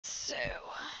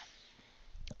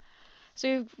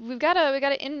So we gotta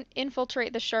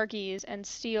infiltrate the Sharkies and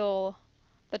steal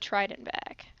the trident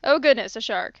back. Oh goodness, a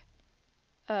shark.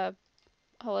 Uh,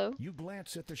 hello? You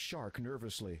glance at the shark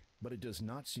nervously, but it does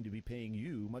not seem to be paying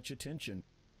you much attention.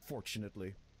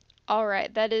 Fortunately,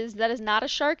 Alright, that is not a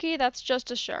Sharky, that's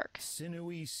just a shark.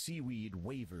 sinewy seaweed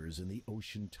wavers in the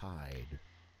ocean tide.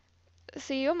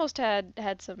 See, you almost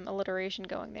had some alliteration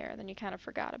going there, then you kind of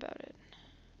forgot about it.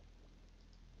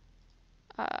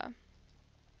 Uh,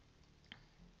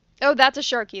 oh, that's a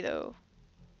Sharky though.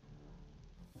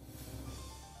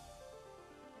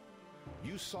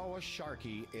 You saw a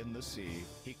sharky in the sea.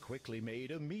 He quickly made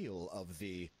a meal of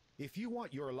thee. If you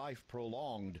want your life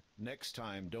prolonged, next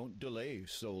time don't delay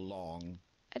so long.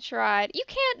 I tried. You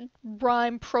can't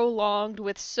rhyme prolonged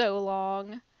with so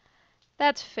long.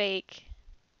 That's fake.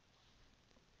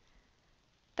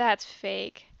 That's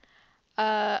fake.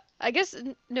 I guess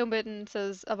Nobitten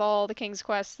says of all the King's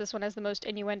Quests, this one has the most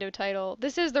innuendo title.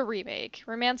 This is the remake.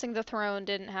 Romancing the Throne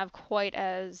didn't have quite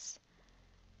as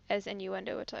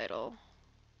innuendo a title.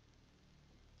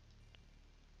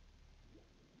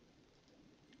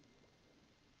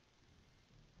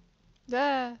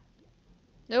 Ah,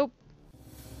 nope.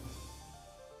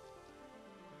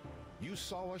 You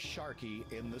saw a sharky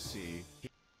in the sea.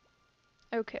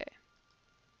 Okay.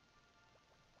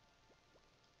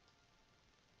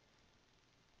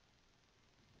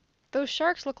 Those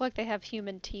sharks look like they have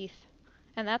human teeth,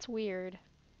 and that's weird.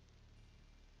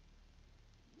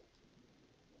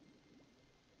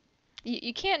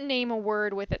 You can't name a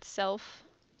word with itself,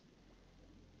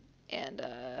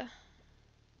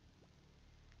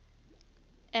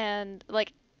 and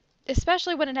like,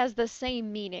 especially when it has the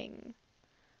same meaning.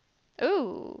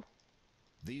 Ooh,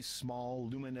 These small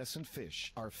luminescent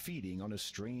fish are feeding on a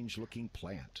strange looking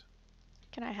plant.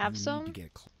 can I You have need to some?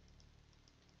 get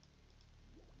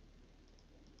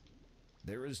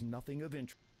There is nothing of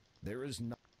interest. There is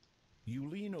no. You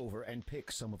lean over and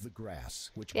pick some of the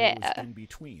grass, which grows Yeah, in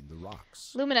between the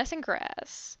rocks. luminescent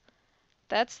grass.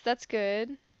 That's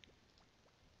good.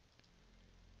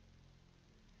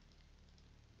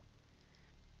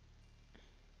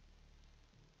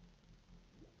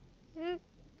 Mm,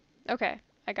 okay,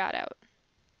 I got out.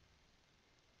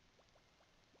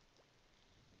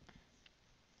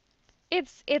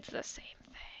 It's the same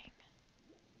thing.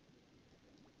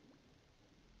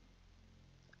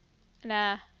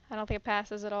 Nah, I don't think it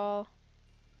passes at all.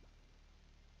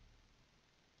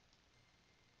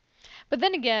 But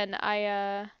then again,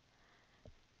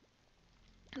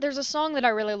 there's a song that I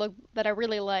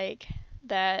really like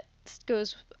that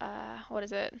goes what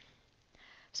is it?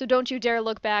 So don't you dare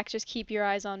look back, just keep your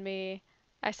eyes on me.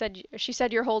 She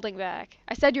said you're holding back.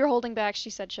 I said you're holding back, she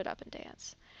said shut up and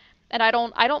dance. And I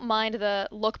don't mind the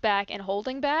look back and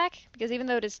holding back because even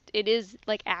though it is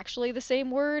like actually the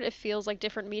same word, it feels like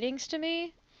different meanings to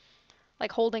me.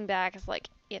 Like holding back is like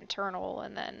internal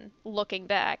and then looking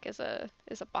back is a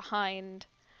behind.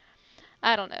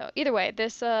 I don't know. Either way,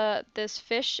 this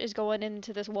fish is going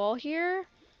into this wall here,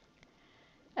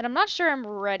 and I'm not sure I'm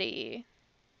ready.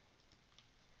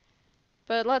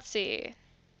 But let's see.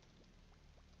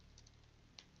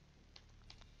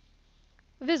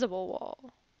 Visible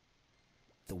wall.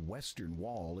 The western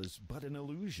wall is but an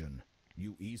illusion.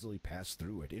 You easily pass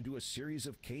through it into a series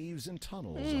of caves and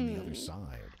tunnels on the other Hmm.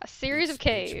 side. A series It's of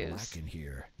pitch black caves. in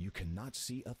here. You cannot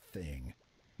see a thing.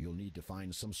 You'll need to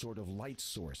find some sort of light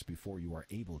source before you are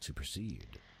able to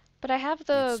proceed. But I have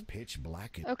It's the pitch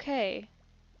black. okay.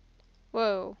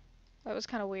 Whoa. That was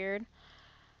kind of weird.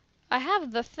 I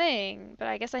have the thing, but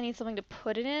I guess I need something to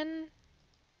put it in.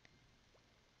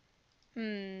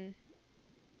 Hmm.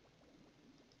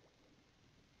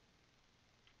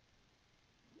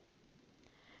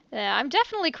 Yeah, I'm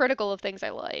definitely critical of things I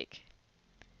like.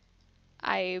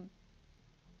 I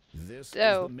This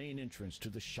is the oh main entrance to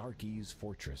the Sharkies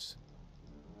fortress.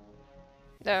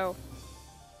 no.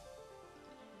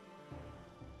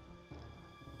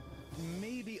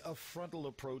 Maybe a frontal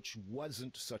approach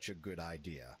wasn't such a good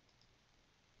idea.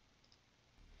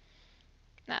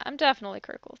 Nah, I'm definitely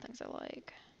critical of things I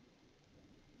like.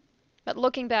 But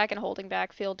looking back and holding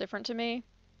back feel different to me.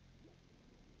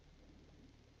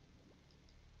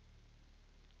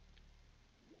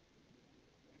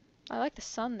 I like the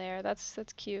sun there. That's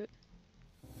cute.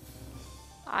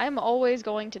 I'm always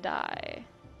going to die.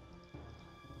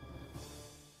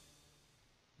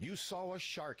 You saw a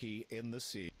Sharky in the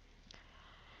sea.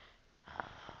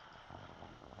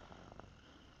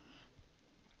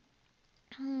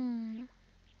 Hmm.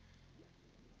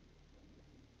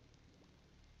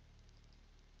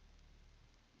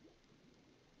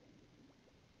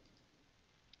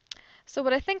 So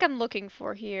what I think I'm looking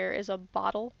for here is a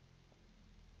bottle.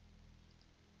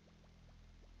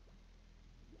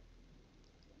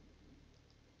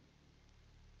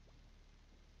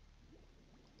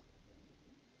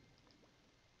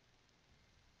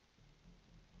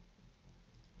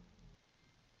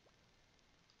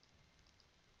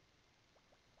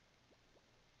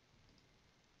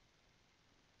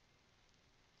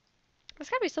 There's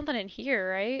gotta be something in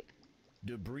here, right?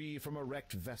 Debris from a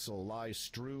wrecked vessel lies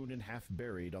strewn and half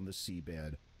buried on the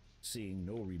seabed. Seeing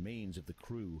no remains of the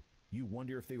crew, you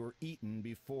wonder if they were eaten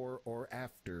before or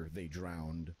after they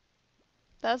drowned.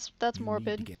 That's You need to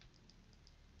morbid. get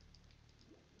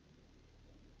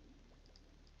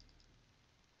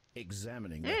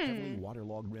examining the heavily Hmm.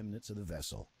 waterlogged remnants of the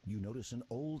vessel. You notice an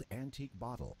old antique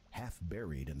bottle, half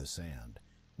buried in the sand.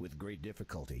 With great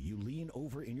difficulty, you lean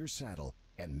over in your saddle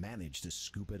and manage to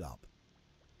scoop it up.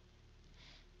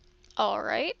 All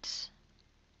right.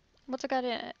 What's it got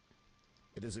in it?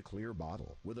 It is a clear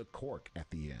bottle with a cork at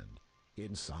the end.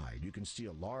 Inside, you can see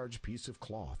a large piece of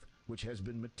cloth which has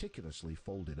been meticulously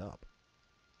folded up.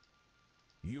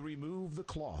 You remove the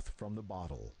cloth from the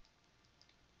bottle.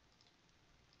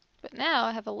 But now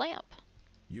I have a lamp.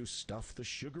 You stuff the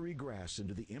sugary grass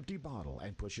into the empty bottle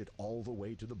and push it all the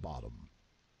way to the bottom.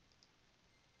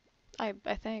 I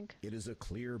think. It is a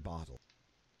clear bottle.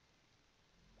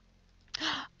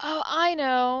 Oh, I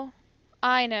know.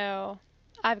 I know.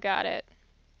 I've got it.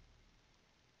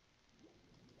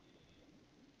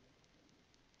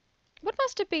 What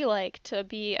must it be like to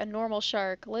be a normal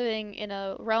shark living in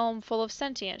a realm full of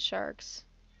sentient sharks?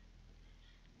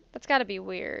 That's gotta be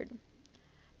weird.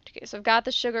 Okay, so I've got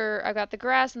the sugar, I've got the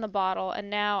grass in the bottle, and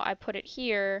now I put it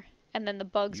here, and then the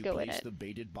bugs You go in place it. the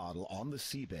baited bottle on the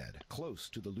seabed, close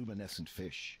to the luminescent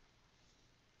fish.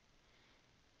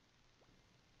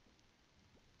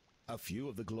 A few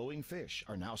of the glowing fish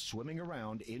are now swimming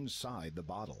around inside the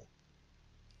bottle.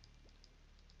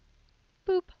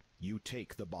 Boop. You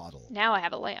take the bottle. Now I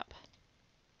have a lamp.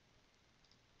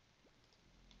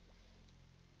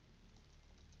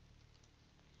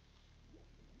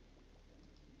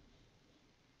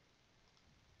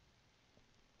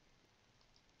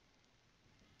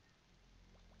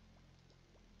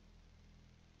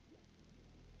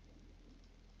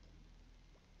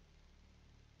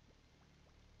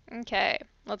 Okay,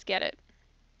 let's get it.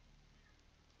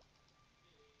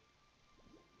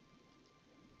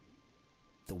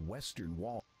 The western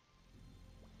wall.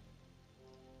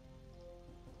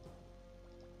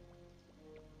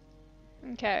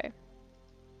 Okay.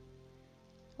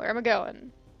 Where am I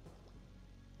going?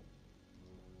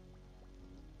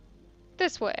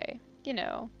 This way. You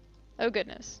know. Oh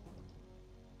goodness.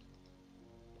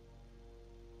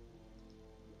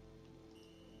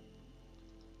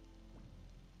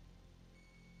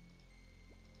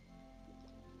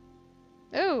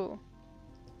 Ooh.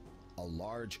 A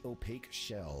large opaque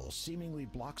shell seemingly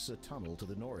blocks a tunnel to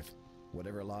the north.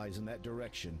 Whatever lies in that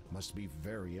direction must be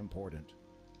very important.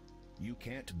 You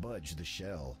can't budge the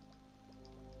shell.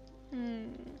 Hmm.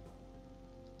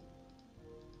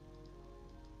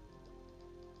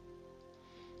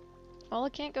 Well,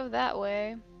 it can't go that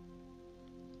way.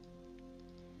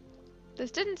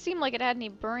 This didn't seem like it had any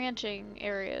branching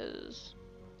areas.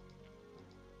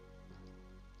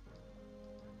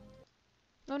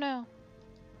 Oh no.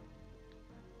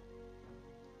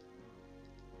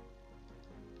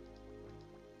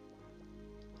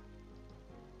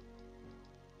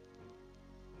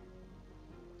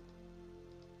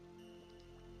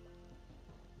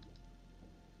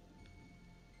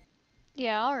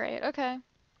 Yeah, alright, okay.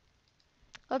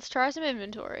 Let's try some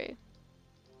inventory.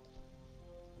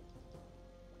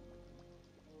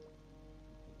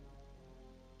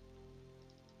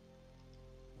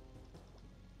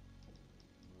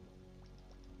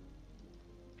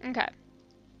 Okay.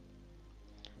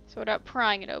 So what about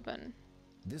prying it open?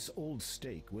 This old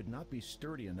stake would not be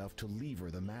sturdy enough to lever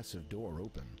the massive door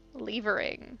open.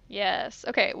 Levering. Yes.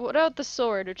 Okay, what about the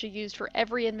sword, which you used for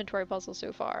every inventory puzzle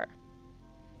so far?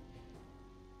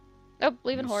 Oh,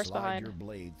 leaving You horse slide behind. your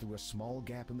blade through a small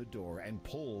gap in the door and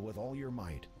pull with all your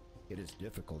might. It is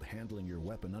difficult handling your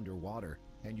weapon underwater,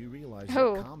 and you realize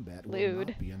Oh, that combat will lewd.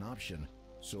 not be an option.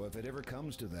 So if it ever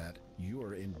comes to that, you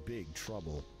are in big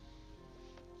trouble.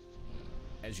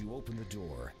 As you open the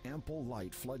door, ample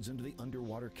light floods into the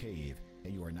underwater cave,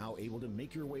 and you are now able to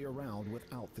make your way around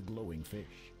without the glowing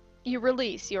fish. You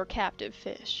release your captive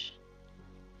fish.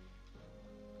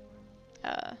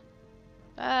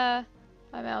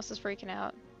 My mouse is freaking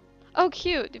out. Oh,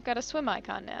 cute! You've got a swim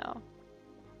icon now.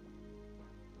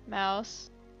 Mouse.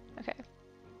 Okay.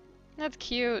 That's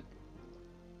cute.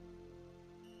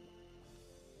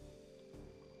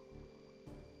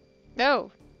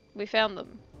 No, we found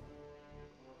them.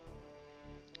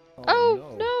 Oh Oh,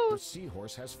 no, no! the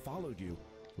seahorse has followed you.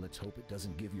 Let's hope it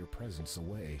doesn't give your presence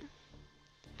away.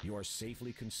 You are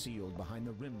safely concealed behind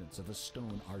the remnants of a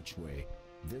stone archway.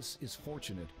 This is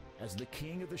fortunate, as the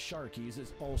king of the Sharkies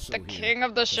is also The here. king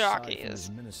of the Aside from Sharkies.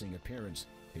 his menacing appearance,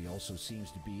 he also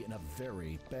seems to be in a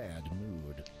very bad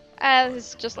mood.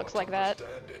 This just looks like that.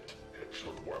 It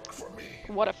should work for me.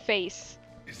 What a face.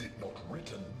 Is it not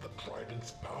written that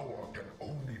Trident's power can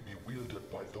only be wielded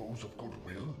by those of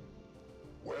goodwill?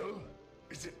 Well,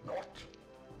 is it not?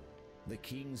 The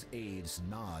king's aides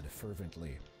nod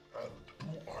fervently. And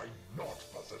do I not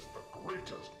possess the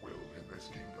greatest will in this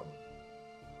kingdom?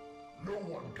 No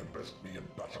one can best me in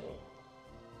battle.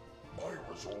 My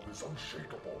resolve is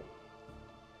unshakable.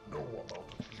 No amount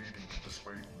of pleading can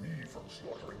dissuade me from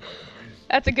slaughtering my enemies.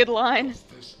 That's a good line. Does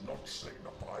this not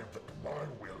signify that my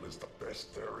will is the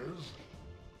best there is?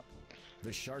 The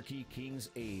Sharky king's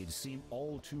aides seem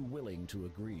all too willing to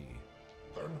agree.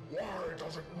 Then why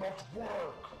does it not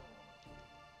work?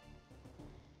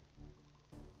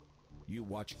 You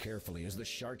watch carefully as the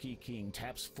Sharky king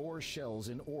taps 4 shells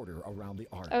in order around the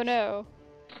arch. Oh no.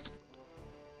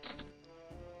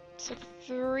 So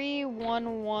 3,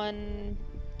 1, 1,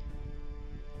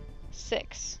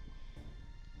 6.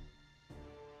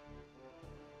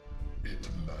 It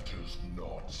matters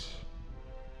not.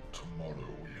 Tomorrow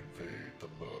we invade the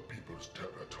Mer people's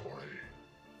territory.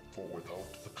 For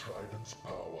without the Trident's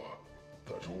power,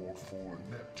 that old fool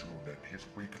Neptune and his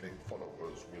weakling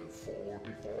followers will fall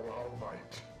before our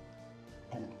might.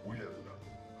 Goodwill.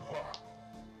 Ha!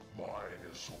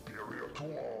 Mine is superior to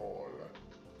all.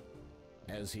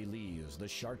 As he leaves, the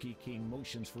Sharky king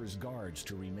motions for his guards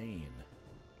to remain.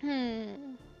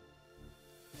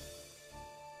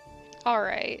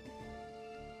 Alright.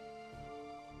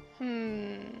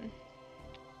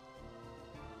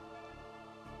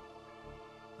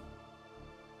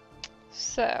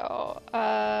 So,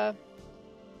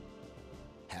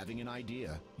 Having an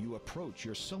idea, you approach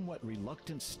your somewhat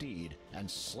reluctant steed and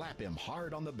slap him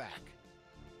hard on the back.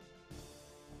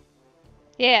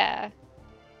 yeah.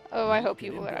 Oh, I hope Look at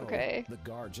you him were go. okay. The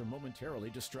guards are momentarily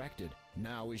distracted.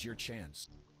 Now is your chance.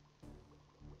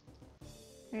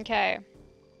 Okay.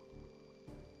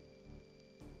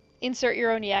 Insert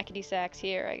your own yakety sax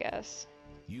here, I guess.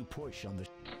 You push on the...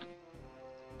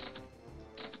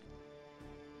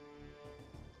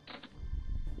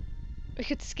 We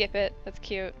could skip it. That's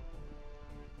cute.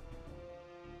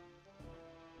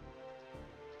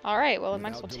 Alright, well, I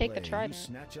might as well Without take the delay, trident. You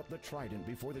snatch up the trident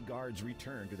before the guards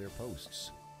return to their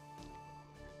posts.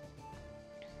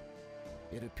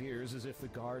 It appears as if the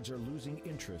guards are losing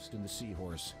interest in the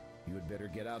seahorse. You had better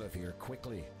get out of here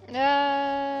quickly.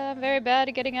 I'm very bad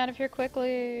at getting out of here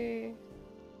quickly.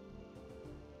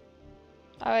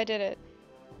 Oh, I did it.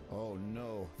 Oh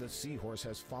no, the seahorse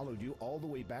has followed you all the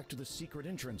way back to the secret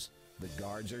entrance. The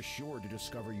guards are sure to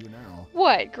discover you now.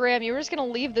 What, Graham? You were just gonna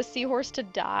leave the seahorse to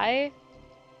die?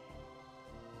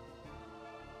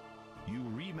 You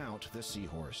remount the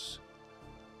seahorse.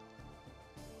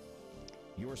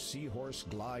 Your seahorse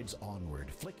glides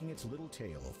onward, flicking its little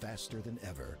tail faster than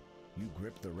ever. You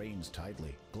grip the reins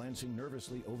tightly, glancing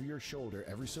nervously over your shoulder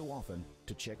every so often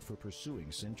to check for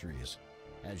pursuing sentries.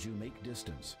 As you make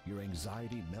distance, your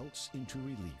anxiety melts into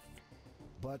relief.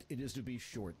 But it is to be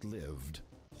short-lived.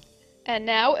 And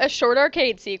now, a short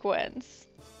arcade sequence.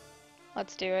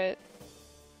 Let's do it.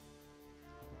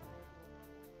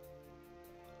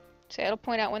 So it'll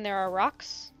point out when there are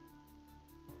rocks.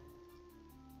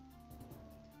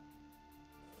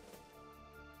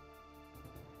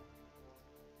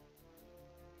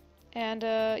 And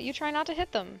you try not to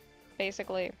hit them,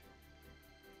 basically.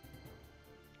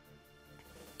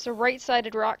 It's a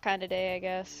right-sided rock kind of day, I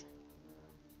guess.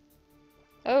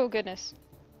 Oh, goodness.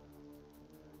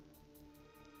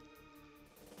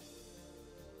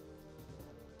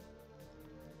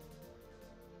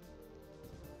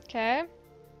 Okay.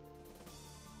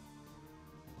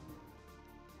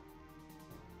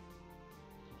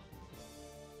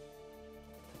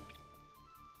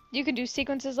 You can do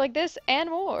sequences like this and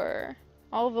more.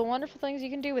 All of the wonderful things you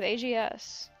can do with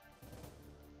AGS.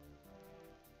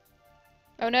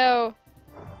 Oh no.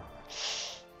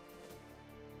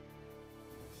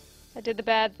 I did the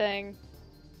bad thing.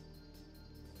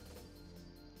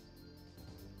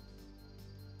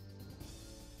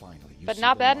 Finally, you But see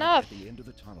not the bad light enough. At the end of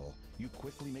the tunnel, you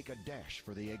quickly make a dash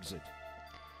for the exit.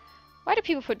 Why do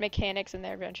people put mechanics in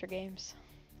their adventure games?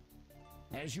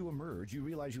 As you emerge, you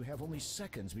realize you have only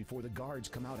seconds before the guards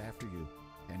come out after you.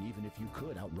 And even if you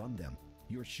could outrun them,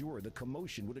 you're sure the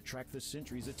commotion would attract the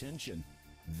sentry's attention.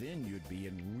 Then you'd be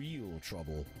in real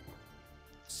trouble.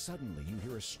 Suddenly, you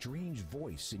hear a strange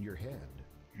voice in your head.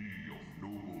 He of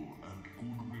noble and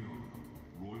goodwill,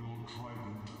 royal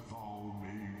trident thou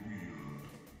may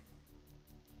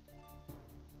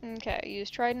wield. Okay, use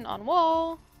trident on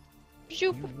wall.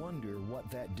 Shoop. You wonder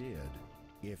what that did,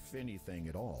 if anything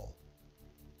at all.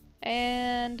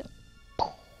 And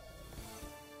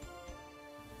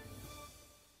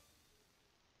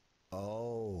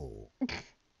Oh.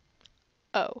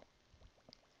 oh.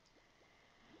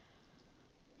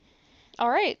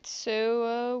 Alright,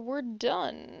 so we're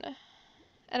done.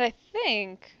 And I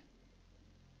think...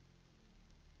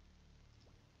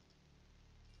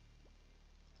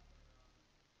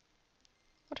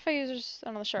 What if I use this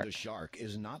on the shark? The shark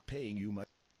is not paying you much.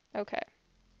 Okay.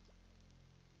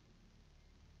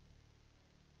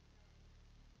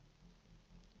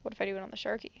 What if I do it on the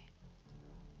sharky?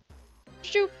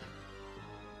 Shoop!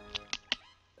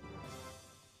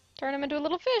 Turn him into a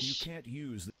little fish! You can't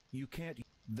use the, you can't,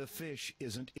 the fish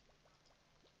isn't.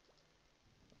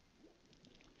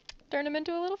 Turn him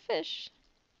into a little fish.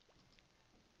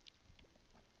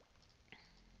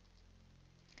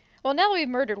 Well, now that we've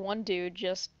murdered one dude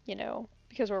just, you know,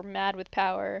 because we're mad with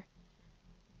power,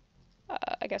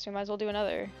 I guess we might as well do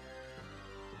another.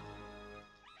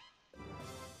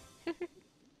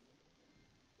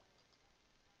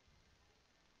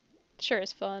 Sure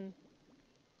is fun.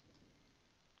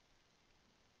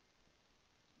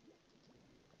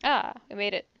 Ah, we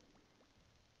made it.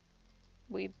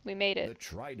 We made The it.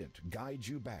 trident guides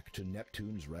you back to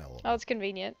Neptune's realm. Oh, it's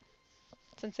convenient.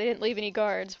 Since they didn't leave any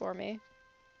guards for me.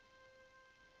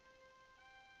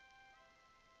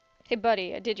 Hey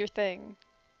buddy, I did your thing.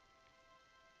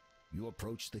 You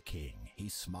approach the king. He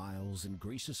smiles and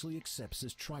graciously accepts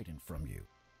his trident from you.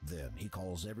 Then he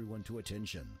calls everyone to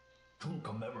attention. To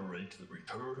commemorate the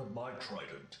return of my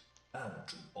trident, and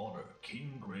to honor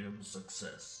King Graham's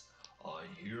success, I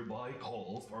hereby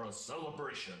call for a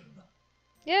celebration.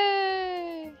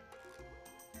 Yay!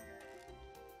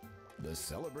 The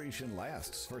celebration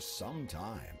lasts for some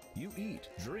time. You eat,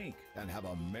 drink, and have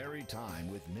a merry time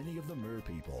with many of the mer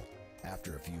people.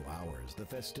 After a few hours, the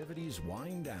festivities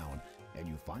wind down, and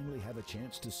you finally have a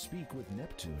chance to speak with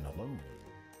Neptune alone.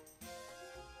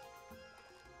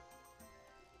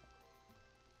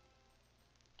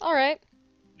 Alright.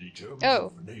 The gems Oh.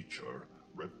 of nature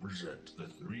represent the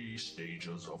 3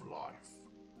 stages of life.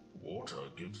 Water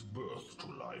gives birth to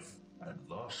life, and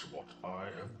thus what I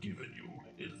have given you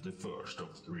is the first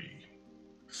of 3.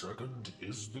 Second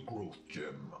is the growth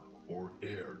gem, or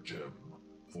air gem,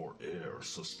 for air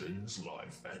sustains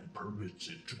life and permits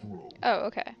it to grow. Oh,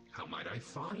 okay. How might I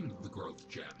find the growth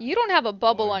gem? You don't have a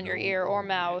bubble I on your know ear or only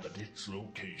mouth. that its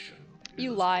location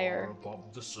You is liar. as far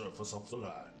above the surface of the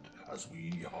land as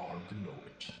we are below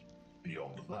it.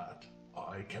 Beyond that,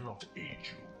 I cannot aid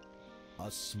you. A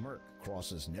smirk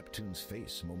crosses Neptune's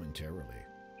face momentarily.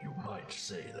 You might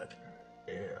say that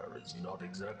air is not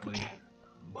exactly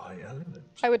my element.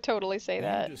 I would totally say You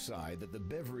that. decide that the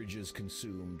beverages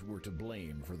consumed were to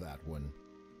blame for that one.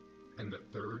 And the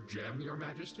third gem, Your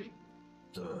Majesty?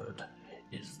 Third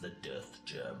is the death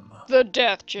gem. The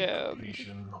death gem.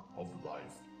 Completion of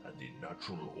life and the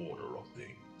natural order of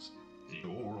things. The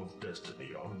Door of Destiny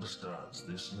understands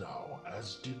this now,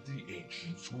 as did the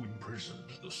ancients who imprisoned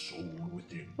the soul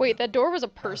within. Wait, that door was a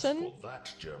As person? for that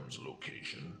gem's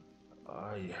location,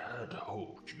 I had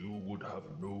hoped you would have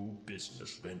no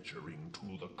business venturing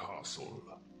to the castle.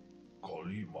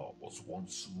 Kolima was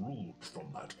once ruled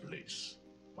from that place,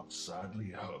 but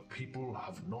sadly her people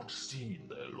have not seen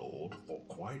their lord for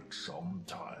quite some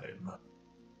time.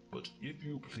 But if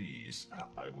you please,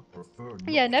 I would prefer not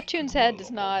Yeah, Neptune's to head dwell does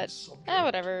upon not... this subject.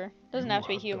 whatever. Doesn't have to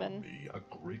be You have human. done me a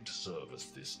great service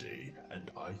this day, and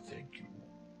I thank you.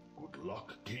 Good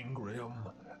luck, King Graham,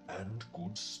 and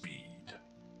good speed.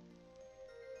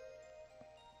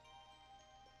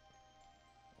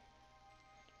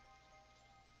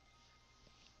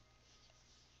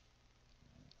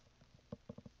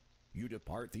 You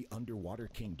depart the underwater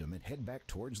kingdom and head back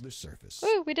towards the surface.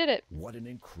 Ooh, we did it. What an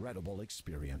incredible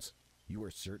experience. You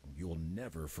are certain you'll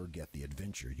never forget the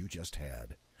adventure you just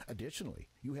had. Additionally,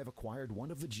 you have acquired one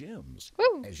of the gems.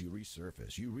 Woo! As you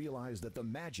resurface, you realize that the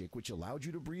magic which allowed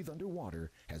you to breathe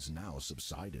underwater has now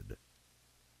subsided.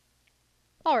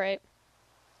 Alright.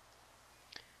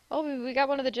 Oh, we got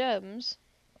one of the gems.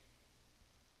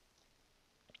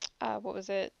 What was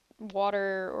it?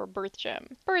 Water or birth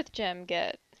gem? Birth gem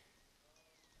get.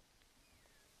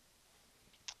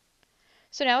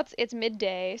 So now it's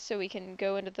midday, so we can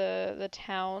go into the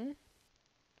town.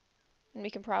 And we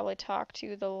can probably talk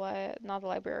to the not the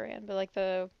librarian, but like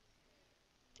the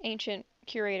ancient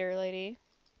curator lady.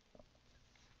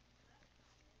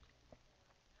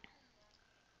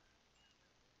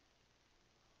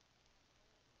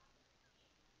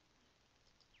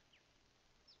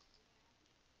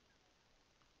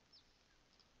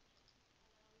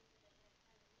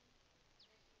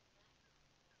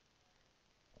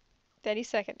 Steady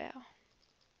second now.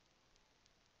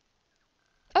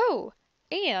 Oh,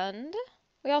 and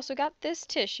we also got this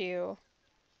tissue.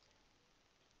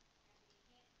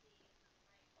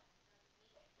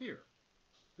 Here,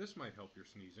 this might help your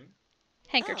sneezing.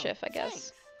 Handkerchief, Oh, I guess.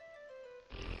 thanks.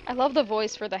 I love the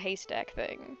voice for the haystack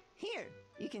thing. Here,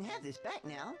 you can have this back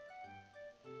now.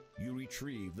 You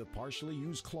retrieve the partially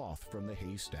used cloth from the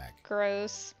haystack.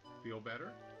 Gross. Feel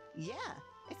better? Yeah,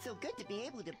 it's so good to be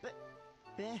able to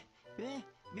be.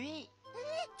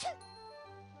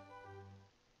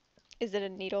 Is it a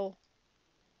needle?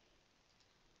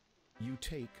 You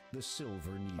take the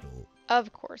silver needle.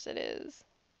 Of course it is.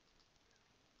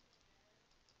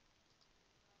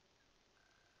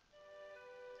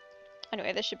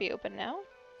 Anyway, this should be open now.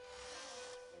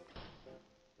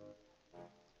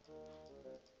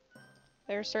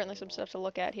 There's certainly some stuff to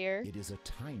look at here. It is a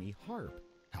tiny harp.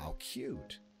 How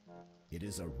cute. It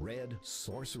is a red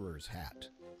sorcerer's hat.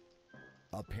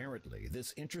 Apparently,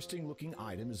 this interesting looking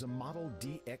item is a Model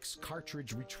DX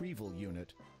cartridge retrieval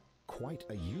unit. Quite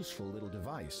a useful little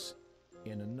device.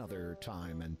 In another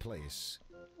time and place.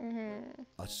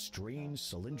 A strange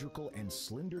cylindrical and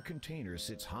slender container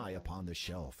sits high upon the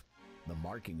shelf. The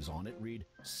markings on it read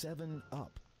 7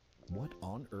 Up. What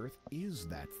on earth is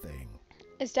that thing?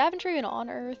 Is Daventry even on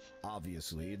Earth?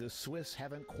 Obviously, the Swiss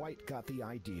haven't quite got the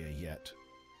idea yet.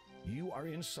 You are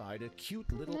inside a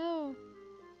cute little... No.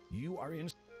 You are in...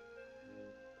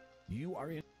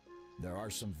 There are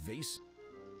some vase...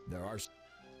 There are...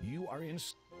 You are in...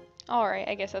 Alright,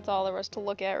 I guess that's all there was to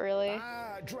look at, really.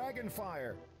 Ah,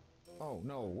 dragonfire! Oh,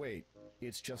 no, wait.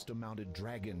 It's just a mounted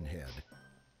dragon head.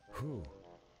 Whew.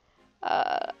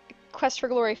 Quest for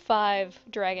Glory 5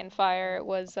 Dragonfire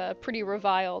was pretty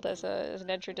reviled as an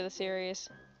entry to the series.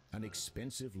 An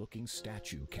expensive-looking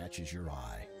statue catches your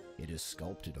eye. It is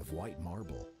sculpted of white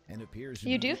marble and appears to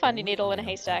You be do the find a only needle in a item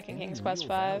haystack of in any King's Quest real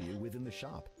 5. value within the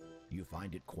shop. You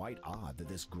find it quite odd that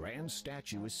this grand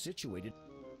statue is situated...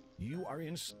 You are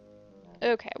in...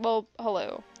 Okay, well,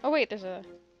 hello. Oh wait, there's a...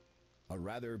 A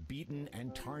rather beaten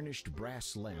and tarnished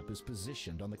brass lamp is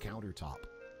positioned on the countertop.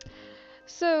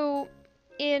 So,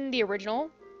 in the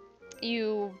original,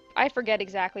 I forget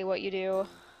exactly what you do.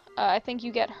 I think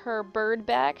you get her bird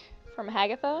back from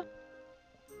Hagatha,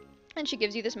 and she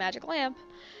gives you this magic lamp.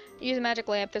 You use a magic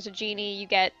lamp, there's a genie, you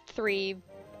get 3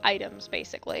 items,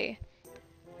 basically.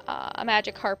 A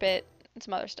magic carpet, and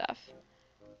some other stuff.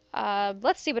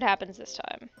 Let's see what happens this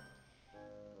time.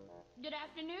 Good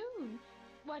afternoon.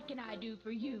 What can I do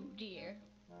for you, dear?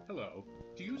 Hello.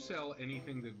 Do you sell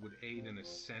anything that would aid in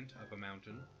ascent of a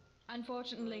mountain?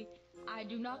 Unfortunately, I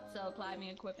do not sell climbing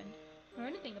equipment or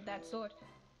anything of that sort.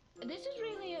 This is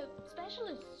really a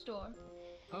specialist store.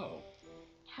 Oh,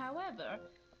 However,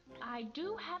 I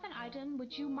do have an item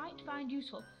which you might find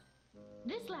useful.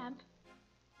 This lamp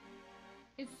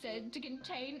is said to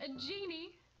contain a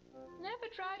genie. Never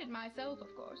tried it myself,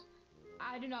 of course.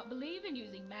 I do not believe in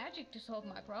using magic to solve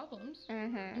my problems.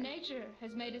 Nature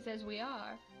has made us as we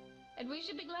are, and we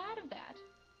should be glad of that.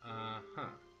 uh-huh.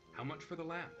 How much for the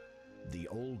lamp? The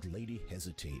old lady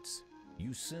hesitates.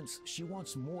 You sense she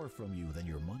wants more from you than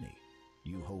your money.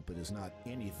 You hope it is not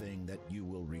anything that you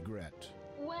will regret.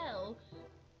 Well,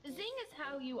 seeing as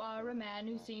how you are a man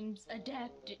who seems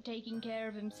adept at taking care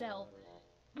of himself,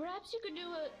 perhaps you could do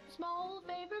a small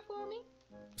favor for me?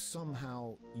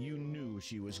 Somehow, you knew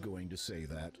she was going to say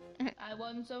that. I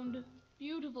once owned a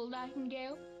beautiful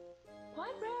nightingale,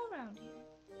 quite rare around here,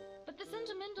 but the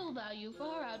sentimental value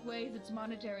far outweighs its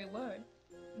monetary worth.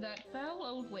 That foul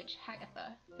old witch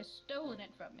Hagatha has stolen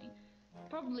it from me,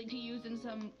 probably to use in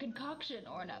some concoction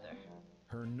or another.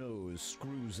 Her nose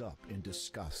screws up in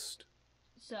disgust.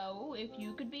 So, if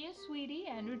you could be a sweetie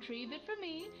and retrieve it for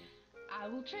me, I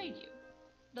will trade you.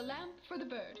 The lamp for the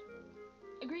bird.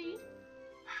 Agreed?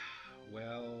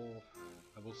 Well,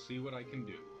 I will see what I can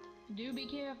do. Do be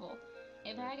careful.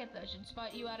 If Hagatha should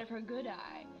spot you out of her good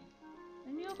eye,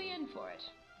 then you'll be in for it.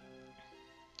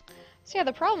 So yeah,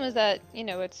 the problem is that, you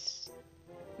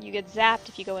get zapped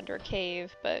if you go into a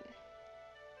cave, but...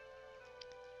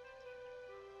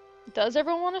 Does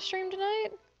everyone want to stream tonight?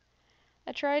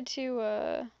 I tried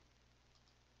to,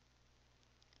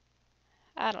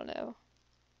 I don't know.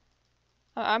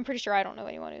 I'm pretty sure I don't know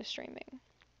anyone who's streaming.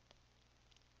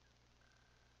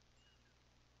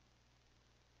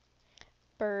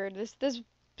 Bird.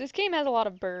 This game has a lot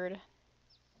of bird.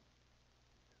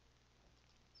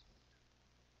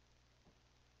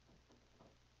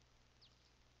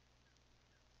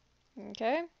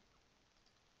 Okay.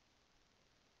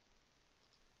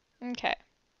 Okay.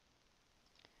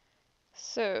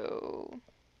 So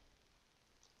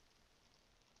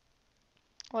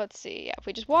Let's see. Yeah, if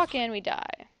we just walk in, we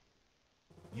die.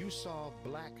 You saw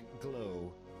black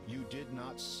glow. You did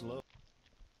not slow.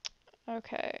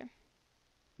 Okay.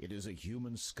 It is a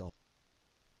human skull.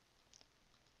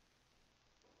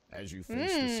 As you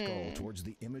face the skull towards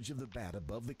the image of the bat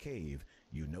above the cave,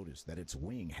 you notice that its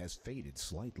wing has faded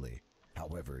slightly.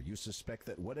 However, you suspect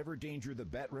that whatever danger the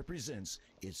bat represents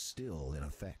is still in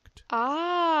effect.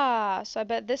 Ah, so I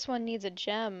bet this one needs a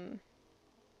gem.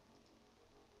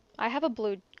 I have a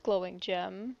blue glowing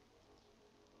gem.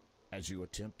 As you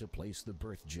attempt to place the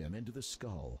birth gem into the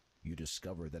skull, you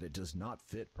discover that it does not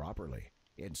fit properly.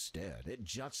 Instead, it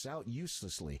juts out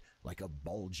uselessly like a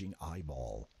bulging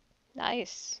eyeball.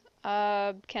 Nice.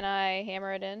 Can I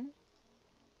hammer it in?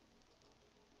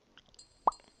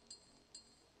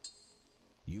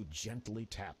 You gently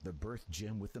tap the birth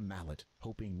gem with the mallet,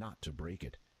 hoping not to break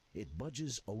it. It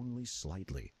budges only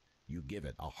slightly. You give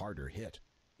it a harder hit.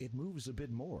 It moves a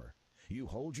bit more. You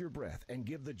hold your breath and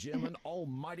give the gem an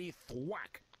almighty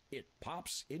thwack. It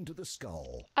pops into the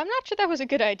skull. I'm not sure that was a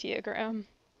good idea, Graham.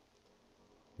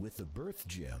 With the birth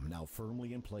gem now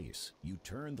firmly in place, you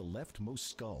turn the leftmost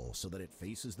skull so that it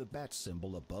faces the bat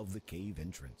symbol above the cave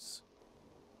entrance.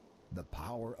 The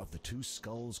power of the two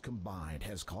skulls combined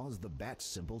has caused the bat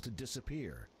symbol to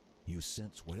disappear. You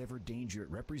sense whatever danger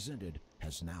it represented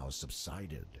has now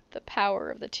subsided. The power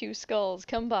of the two skulls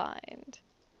combined.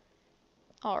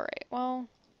 Alright, well,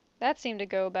 that seemed to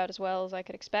go about as well as I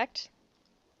could expect.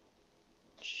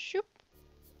 Shoop.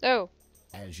 Oh.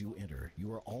 As you enter,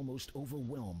 you are almost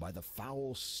overwhelmed by the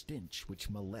foul stench which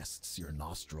molests your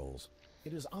nostrils.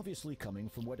 It is obviously coming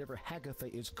from whatever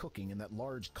Hagatha is cooking in that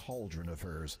large cauldron of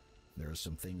hers. There are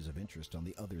some things of interest on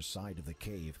the other side of the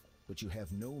cave, but you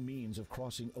have no means of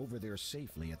crossing over there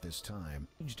safely at this time.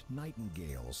 A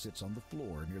nightingale sits on the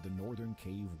floor near the northern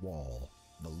cave wall.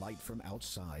 The light from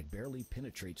outside barely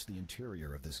penetrates the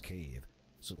interior of this cave.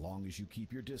 So long as you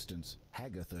keep your distance,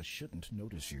 Hagatha shouldn't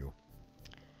notice you.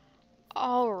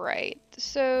 Alright,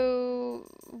 so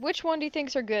which one do you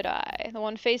think's her good eye? The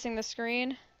one facing the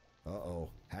screen? Uh-oh,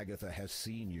 Hagatha has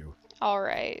seen you.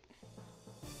 Alright.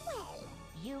 Well,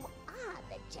 you are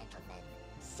the gentleman,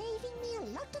 saving me a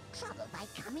lot of trouble by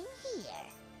coming here.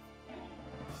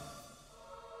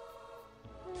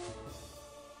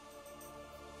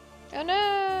 Oh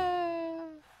no!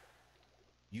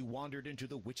 You wandered into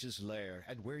the witch's lair,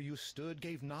 and where you stood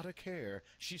gave not a care.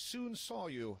 She soon saw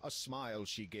you, a smile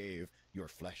she gave. Your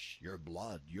flesh, your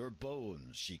blood, your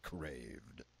bones she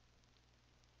craved.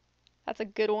 That's a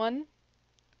good one.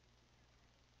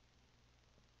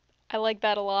 I like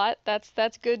that a lot. That's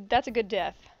good. That's a good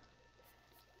death.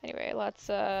 Anyway, let's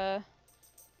A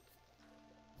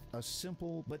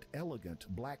simple but elegant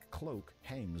black cloak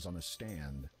hangs on a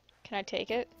stand. Can I take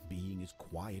it? Being as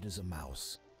quiet as a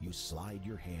mouse, you slide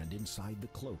your hand inside the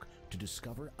cloak to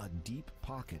discover a deep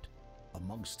pocket.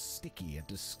 Amongst sticky and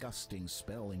disgusting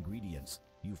spell ingredients,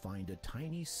 you find a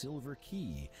tiny silver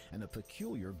key and a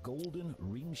peculiar golden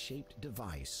ring-shaped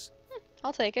device.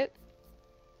 I'll take it.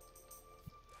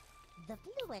 The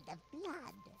fluid of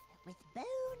blood with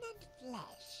bone and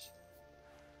flesh.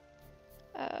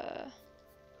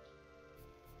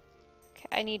 Okay,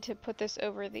 I need to put this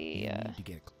over the, You need to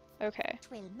get... Okay.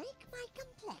 Twill make my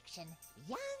complexion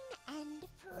young and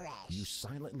fresh. You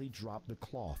silently drop the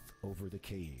cloth over the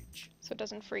cage. So it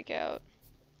doesn't freak out.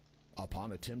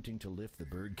 Upon attempting to lift the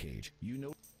birdcage, you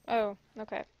know... Oh,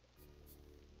 okay.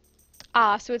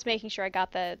 Ah, so it's making sure I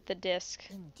got the disc.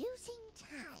 Inducing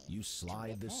time. You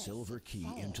slide the reverse silver its key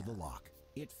into the veil. lock.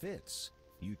 It fits.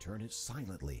 You turn it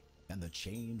silently, and the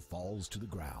chain falls to the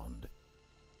ground.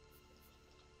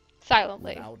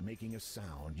 Silently. Without making a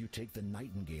sound, you take the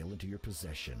nightingale into your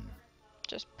possession.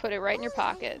 Just put it right in your All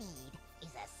I pocket. need is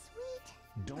a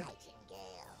sweet Don't- nightingale.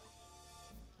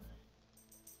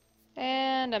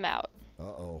 And I'm out.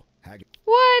 Uh-oh,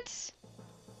 What?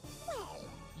 Well,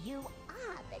 you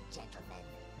are the gentleman,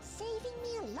 saving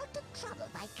me a lot of trouble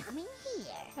by coming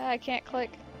here. I can't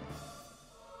click.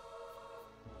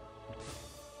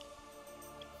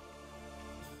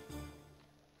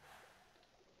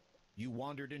 You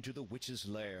wandered into the witch's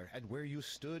lair, and where you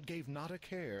stood gave not a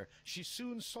care. She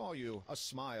soon saw you, a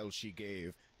smile she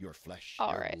gave. Your flesh,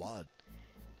 All your right. blood.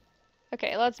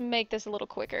 Okay, let's make this a little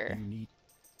quicker. You need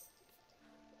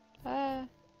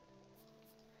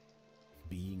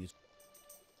being is...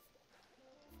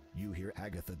 You hear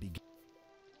Agatha begin...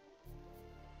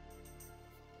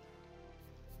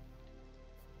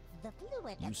 The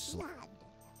fluid You of sl- blood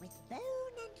with bone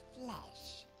and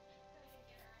flesh.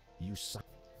 You si...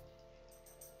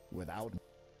 Without...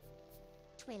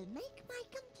 Twill make my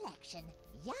complexion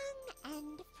young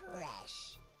and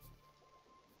fresh.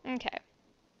 Okay.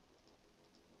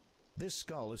 This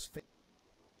skull is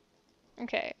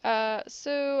Okay,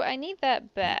 so I need that You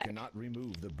back. cannot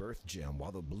remove the birth gem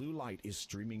while the blue light is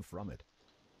streaming from it.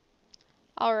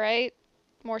 Alright,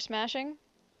 more smashing.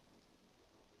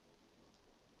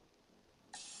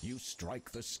 You strike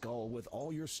the skull with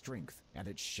all your strength, and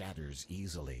it shatters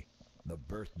easily. The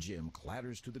birth gem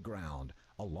clatters to the ground,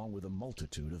 along with a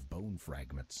multitude of bone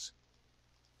fragments.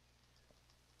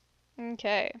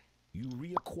 Okay, You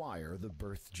reacquire the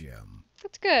birth gem.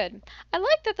 that's good. I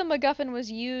like that the MacGuffin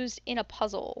was used in a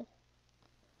puzzle.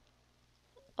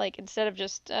 Like, instead of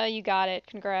just, you got it,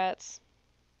 congrats.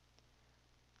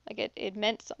 Like, it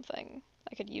meant something.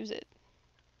 I could use it.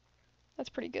 That's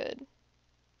pretty good.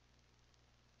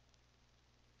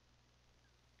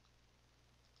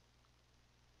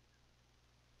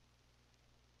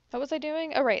 What was I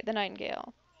doing? Oh, right, the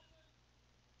Nightingale.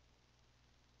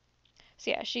 So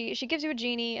yeah, she gives you a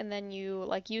genie, and then you,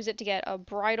 like, use it to get a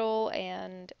bridle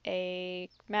and a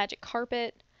magic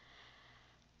carpet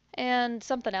and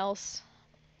something else.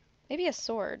 Maybe a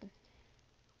sword.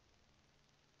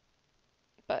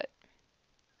 But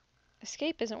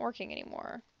escape isn't working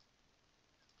anymore.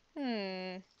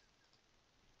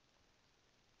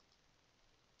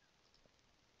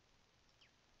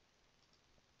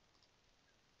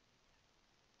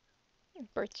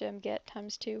 Birth gem get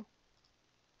 ×2.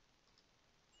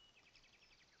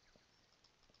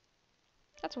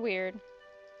 That's weird.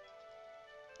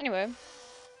 Anyway.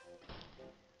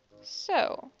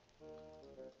 So.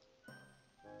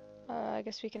 I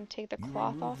guess we can take the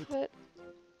cloth off of it.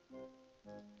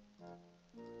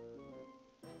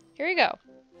 Here you go.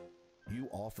 You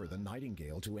offer the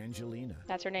Nightingale to Angelina.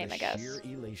 That's her name, the I guess. sheer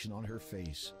elation on her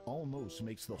face almost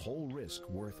makes the whole risk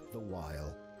worth the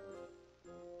while.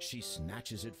 She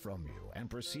snatches it from you and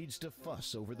proceeds to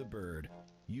fuss over the bird.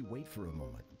 You wait for a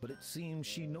moment, but it seems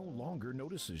she no longer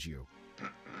notices you.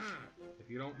 If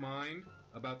you don't mind,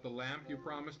 about the lamp you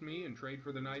promised me in trade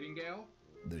for the Nightingale?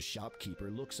 The shopkeeper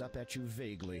looks up at you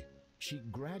vaguely. She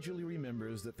gradually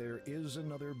remembers that there is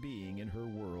another being in her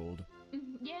world.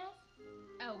 Yes?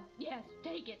 Oh, yes,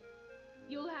 take it.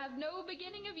 You'll have no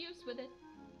beginning of use with it.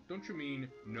 Don't you mean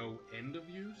no end of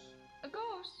use? Of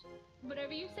course.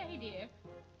 Whatever you say, dear.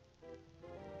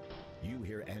 You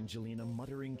hear Angelina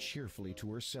muttering cheerfully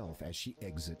to herself as she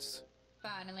exits.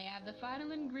 Finally, I have the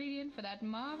final ingredient for that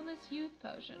marvelous youth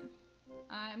potion.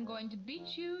 I am going to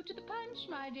beat you to the punch,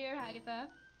 my dear Hagatha.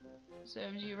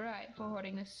 Serves you right for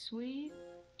hoarding this sweet,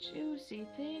 juicy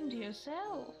thing to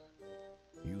yourself.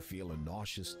 You feel a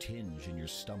nauseous tinge in your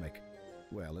stomach.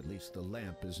 Well, at least the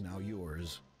lamp is now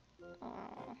yours.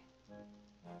 Aww.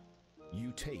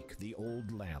 You take the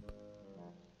old lamp.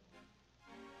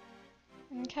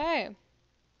 Okay.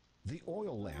 The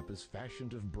oil lamp is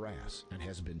fashioned of brass and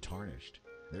has been tarnished.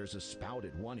 There's a spout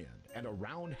at one end and a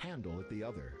round handle at the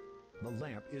other. The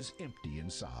lamp is empty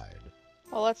inside.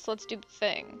 Well, let's do the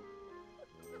thing.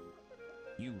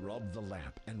 You rub the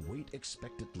lamp and wait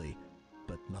expectantly,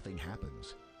 but nothing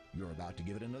happens. You're about to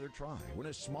give it another try when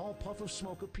a small puff of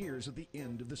smoke appears at the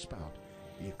end of the spout.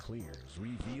 It clears,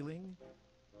 revealing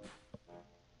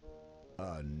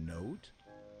a note.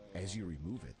 As you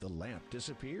remove it, the lamp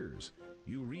disappears.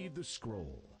 You read the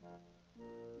scroll.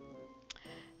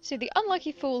 To the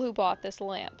unlucky fool who bought this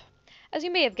lamp. As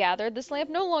you may have gathered, this lamp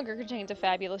no longer contains a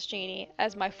fabulous genie,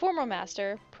 as my former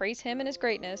master, praise him and his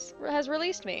greatness, has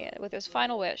released me with his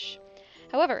final wish.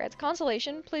 However, as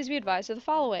consolation, please be advised of the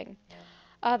following.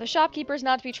 The shopkeeper is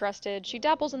not to be trusted. She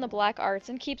dabbles in the black arts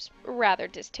and keeps rather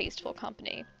distasteful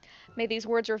company. May these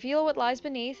words reveal what lies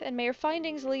beneath, and may your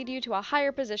findings lead you to a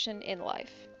higher position in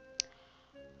life.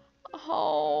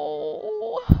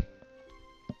 Oh.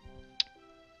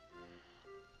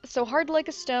 So hard like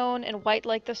a stone and white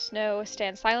like the snow,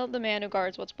 stand silent the man who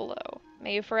guards what's below.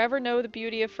 May you forever know the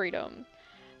beauty of freedom.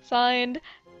 Signed,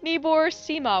 Nibor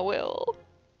Simawil.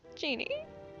 Genie.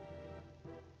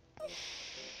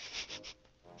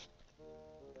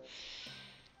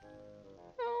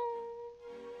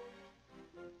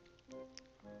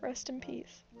 Rest in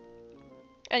peace.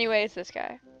 Anyway, it's this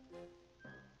guy.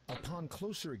 Upon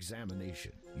closer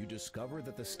examination, you discover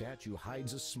that the statue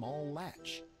hides a small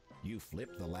latch. You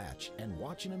flip the latch and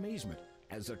watch in amazement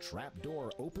as a trap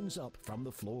door opens up from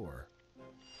the floor.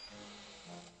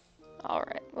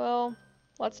 Alright, well,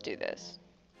 let's do this.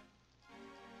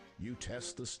 You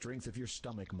test the strength of your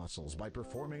stomach muscles by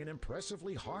performing an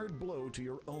impressively hard blow to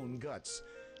your own guts.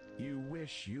 You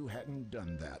wish you hadn't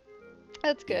done that.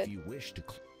 That's good. If you wish to...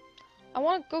 I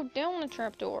want to go down the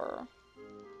trapdoor.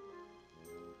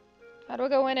 How do I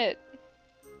go in it?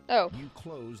 Oh. You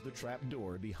close the trap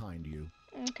door behind you.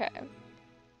 Okay.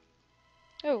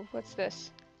 Oh, what's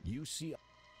this? You see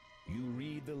You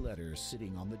read the letter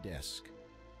sitting on the desk.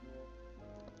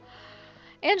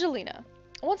 Angelina,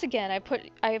 once again,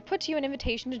 I have put to you an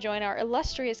invitation to join our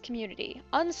illustrious community.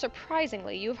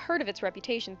 Unsurprisingly, you have heard of its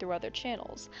reputation through other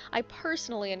channels. I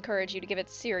personally encourage you to give it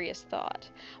serious thought.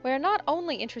 We are not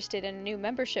only interested in a new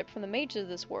membership from the mages of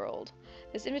this world.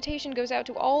 This invitation goes out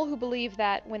to all who believe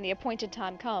that, when the appointed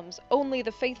time comes, only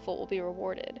the faithful will be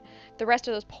rewarded. The rest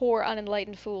of those poor,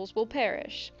 unenlightened fools will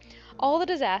perish. All that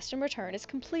is asked in return is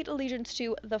complete allegiance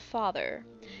to the Father.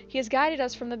 He has guided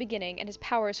us from the beginning, and his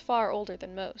power is far older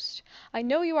than most. I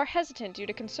know you are hesitant due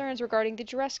to concerns regarding the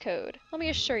dress code. Let me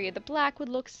assure you, the black would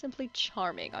look simply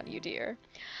charming on you, dear.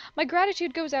 My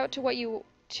gratitude goes out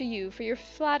to you for your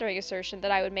flattering assertion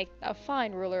that I would make a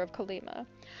fine ruler of Kalima.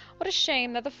 What a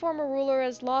shame that the former ruler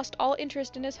has lost all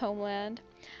interest in his homeland.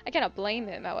 I cannot blame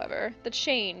him, however. The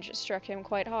change struck him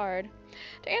quite hard.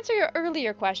 To answer your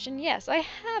earlier question, yes, I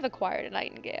have acquired a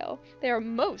nightingale. They are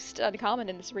most uncommon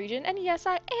in this region, and yes,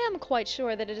 I am quite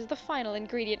sure that it is the final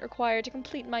ingredient required to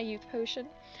complete my youth potion.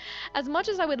 As much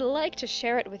as I would like to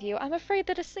share it with you, I'm afraid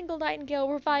that a single nightingale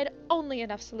will provide only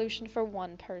enough solution for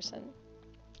one person.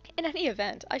 In any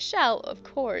event, I shall, of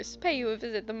course, pay you a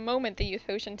visit the moment the youth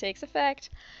potion takes effect.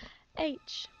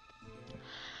 H.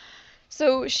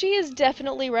 So she is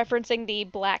definitely referencing the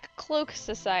Black Cloak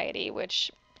Society,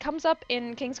 which comes up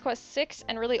in King's Quest VI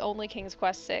and really only King's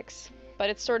Quest VI. But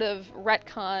it's sort of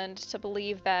retconned to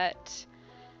believe that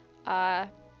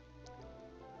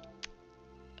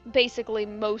basically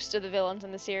most of the villains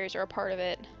in the series are a part of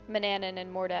it. Manannan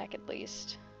and Mordak, at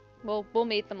least. We'll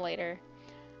meet them later.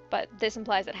 But this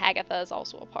implies that Hagatha is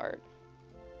also a part.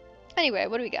 Anyway,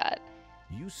 what do we got?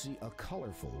 You see a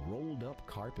colorful rolled-up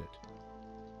carpet.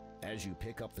 As you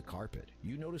pick up the carpet,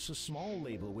 you notice a small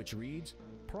label which reads,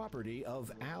 "Property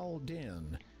of Al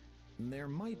Din." There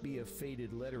might be a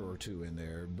faded letter or two in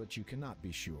there, but you cannot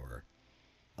be sure.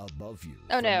 Above you,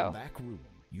 Oh, from no. the back room,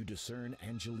 you discern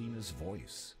Angelina's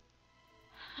voice.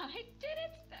 I did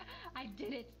it! I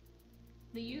did it!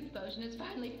 The youth potion is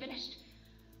finally finished.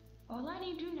 All I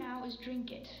need to do now is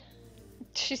drink it.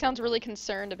 She sounds really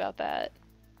concerned about that.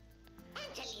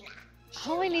 Angelina,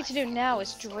 All I need to do now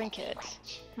is drink it.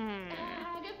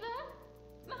 Agatha?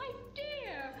 My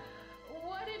dear!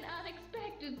 What an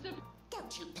unexpected surprise!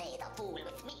 don't you play the fool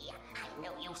with me. I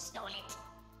know you stole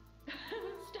it.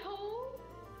 Stole?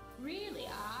 Really,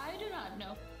 I do not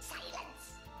know.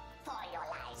 Silence. For your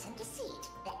lies and deceit,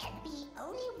 there can be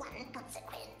only one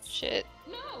consequence. Shit.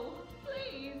 No,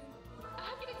 please.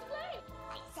 I can explain.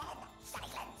 I said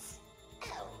silence.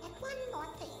 Oh, and one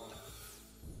more thing.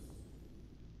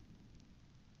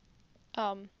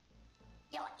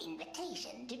 Your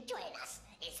invitation to join us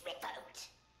is revoked.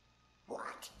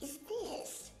 What is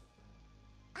this?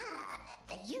 Ah,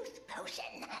 the youth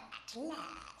potion at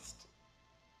last.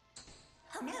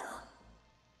 Oh no.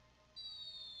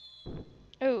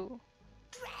 Oh.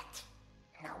 Drat.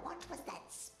 Now what was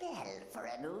that spell for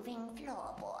removing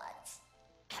floorboards?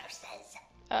 Curses.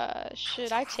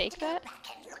 Should I take Go that? back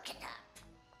and look it up.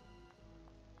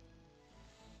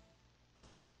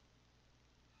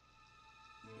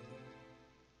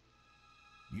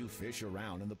 You fish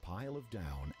around in the pile of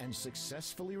down and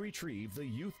successfully retrieve the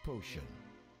youth potion.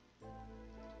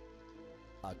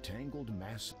 A tangled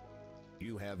mass.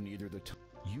 You have neither the time.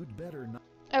 You'd better not.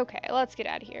 Okay, let's get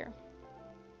out of here.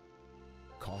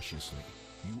 Cautiously,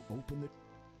 you open the.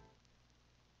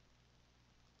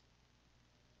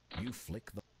 You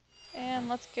flick the. And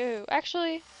let's go.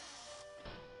 Actually,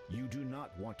 You do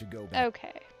not want to go back.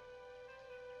 okay.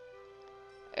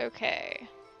 Okay.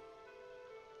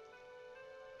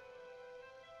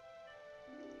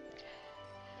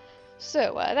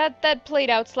 So, that played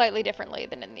out slightly differently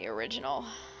than in the original.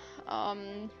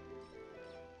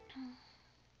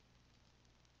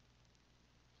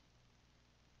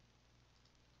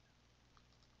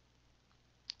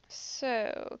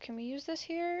 So, can we use this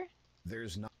here?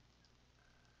 There's not.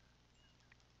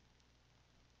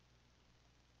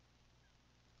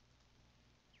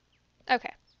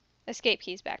 Okay. Escape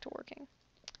key's back to working.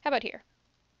 How about here?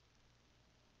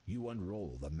 You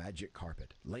unroll the magic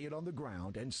carpet, lay it on the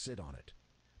ground, and sit on it.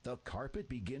 The carpet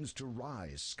begins to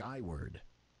rise skyward.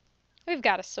 We've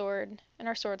got a sword, and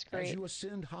our sword's As great. you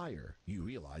ascend higher, you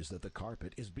realize that the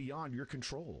carpet is beyond your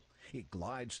control. It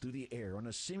glides through the air on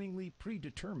a seemingly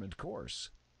predetermined course.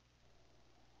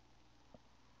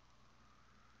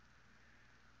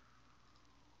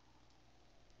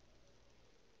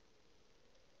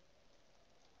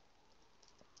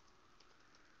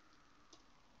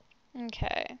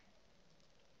 Okay.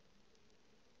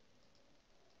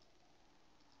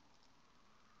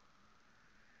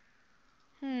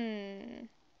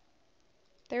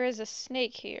 There is a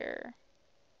snake here.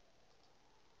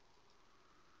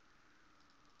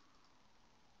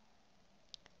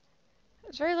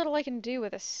 There's very little I can do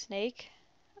with a snake.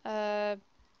 Ooh,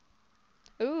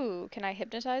 can I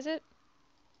hypnotize it?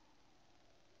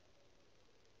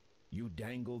 You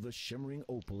dangle the shimmering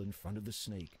opal in front of the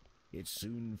snake. It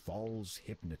soon falls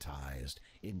hypnotized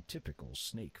in typical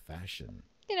snake fashion.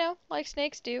 You know, like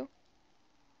snakes do.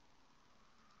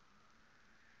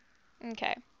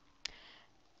 Okay.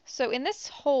 So in this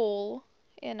hole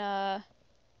in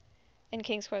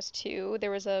King's Quest 2,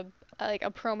 there was a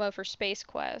promo for Space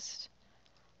Quest.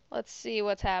 Let's see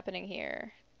what's happening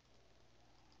here.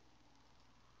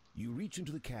 You reach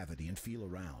into the cavity and feel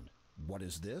around. What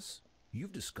is this?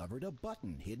 You've discovered a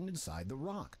button hidden inside the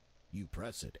rock. You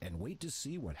press it and wait to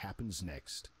see what happens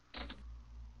next.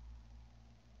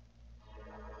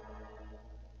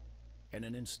 In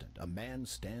an instant, a man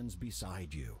stands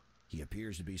beside you. He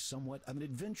appears to be somewhat of an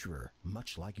adventurer,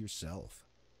 much like yourself.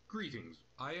 Greetings.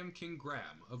 I am King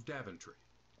Graham of Daventry.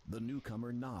 The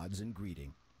newcomer nods in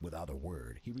greeting. Without a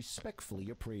word, he respectfully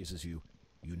appraises you.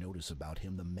 You notice about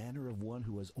him the manner of one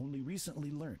who has only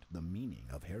recently learnt the meaning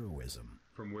of heroism.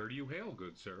 From where do you hail,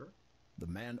 good sir? The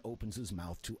man opens his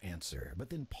mouth to answer, but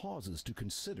then pauses to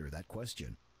consider that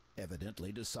question.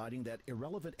 Evidently deciding that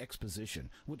irrelevant exposition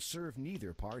would serve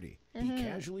neither party, he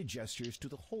casually gestures to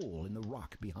the hole in the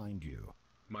rock behind you.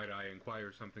 Might I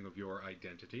inquire something of your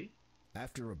identity?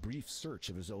 After a brief search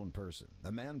of his own person,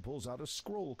 the man pulls out a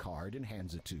scroll card and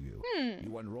hands it to you.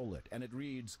 You unroll it, and it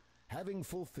reads, "Having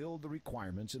fulfilled the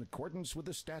requirements in accordance with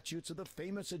the statutes of the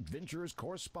famous Adventurers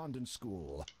Correspondence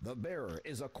School, the bearer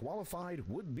is a qualified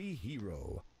would-be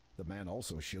hero." The man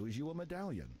also shows you a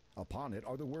medallion. Upon it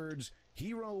are the words,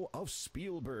 "Hero of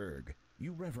Spielberg."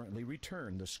 You reverently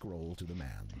return the scroll to the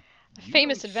man.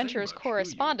 Famous Adventurers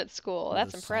Correspondence School.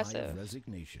 That's With a sigh of impressive.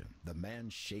 resignation, the man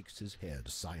shakes his head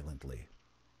silently.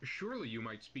 Surely you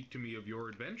might speak to me of your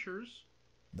adventures.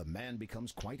 The man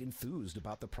becomes quite enthused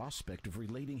about the prospect of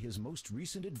relating his most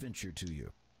recent adventure to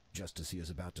you. Just as he is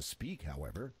about to speak,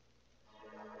 however,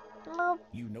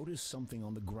 you notice something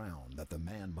on the ground that the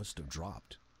man must have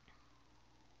dropped.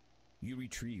 You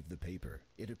retrieve the paper.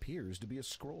 It appears to be a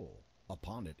scroll.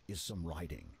 Upon it is some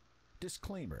writing.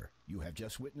 Disclaimer, you have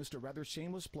just witnessed a rather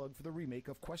shameless plug for the remake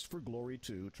of Quest for Glory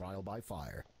 2 Trial by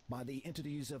Fire by the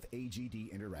entities of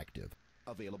AGD Interactive.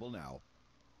 Available now.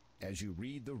 As you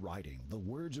read the writing, the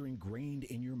words are ingrained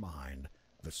in your mind.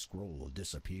 The scroll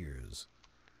disappears.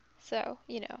 So,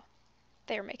 you know,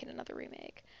 they're making another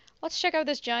remake. Let's check out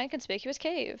this giant conspicuous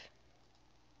cave.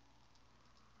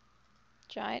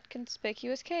 Giant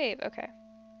conspicuous cave. Okay.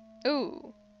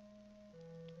 Ooh.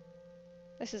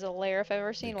 This is a lair if I've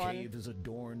ever seen one. The cave is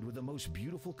adorned with the most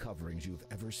beautiful coverings you've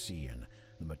ever seen.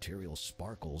 The material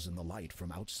sparkles in the light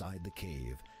from outside the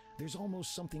cave. There's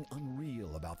almost something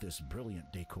unreal about this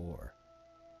brilliant decor.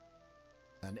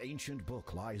 An ancient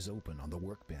book lies open on the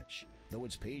workbench. Though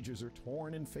its pages are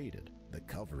torn and faded, the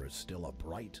cover is still a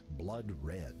bright blood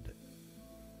red.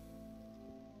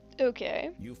 Okay.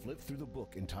 You flip through the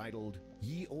book entitled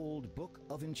Ye Old Book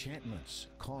of Enchantments,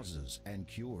 Causes and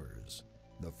Cures.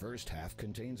 The first half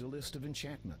contains a list of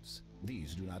enchantments.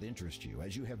 These do not interest you,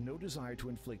 as you have no desire to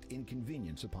inflict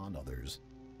inconvenience upon others.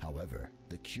 However,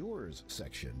 the Cures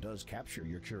section does capture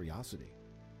your curiosity.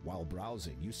 While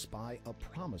browsing, you spy a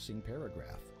promising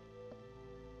paragraph.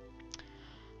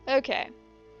 Okay.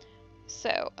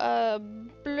 So, blurb,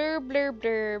 blurb,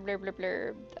 blurb, blurb,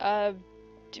 blurb, blurb.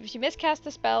 If you miscast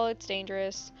the spell, it's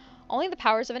dangerous. Only the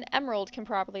powers of an emerald can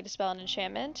properly dispel an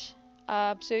enchantment.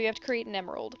 So you have to create an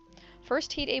emerald.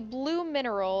 First, heat a blue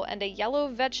mineral and a yellow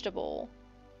vegetable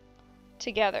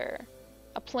together.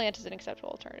 A plant is an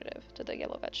acceptable alternative to the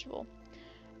yellow vegetable,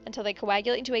 until they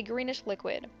coagulate into a greenish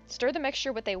liquid. Stir the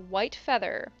mixture with a white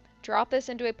feather. Drop this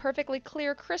into a perfectly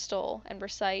clear crystal and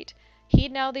recite,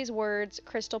 "Heed now these words,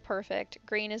 crystal perfect,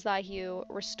 green is thy hue,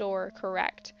 restore,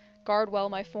 correct. Guard well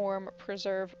my form,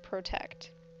 preserve,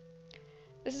 protect."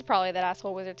 This is probably that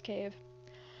asshole wizard's cave.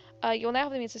 You'll now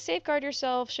have the means to safeguard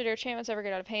yourself should your enchantments ever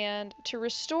get out of hand. To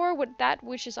restore that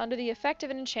which is under the effect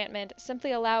of an enchantment,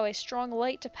 simply allow a strong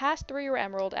light to pass through your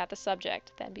emerald at the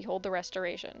subject. Then behold the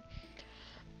restoration.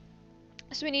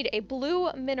 So we need a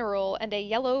blue mineral and a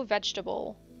yellow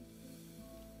vegetable.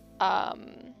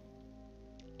 And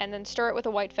then stir it with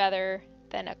a white feather,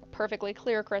 then a perfectly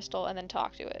clear crystal, and then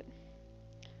talk to it.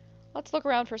 Let's look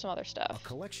around for some other A stuff.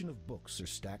 collection of books are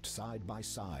stacked side by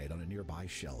side on a nearby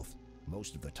shelf.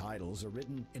 Most of the titles are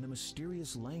written in a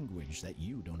mysterious language that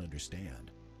you don't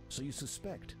understand, so you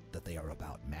suspect that they are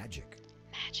about magic.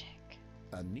 Magic.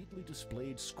 A neatly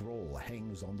displayed scroll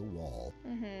hangs on the wall.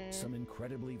 Some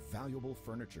incredibly valuable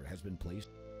furniture has been placed.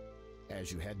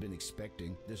 As you had been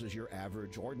expecting, this is your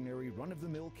average, ordinary,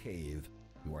 run-of-the-mill cave.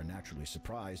 You are naturally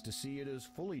surprised to see it is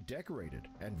fully decorated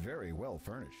and very well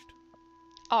furnished.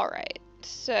 Alright,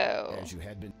 so...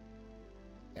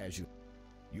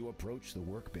 You approach the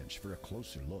workbench for a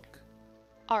closer look.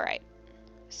 Alright,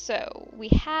 so we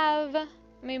have...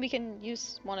 Maybe we can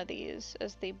use one of these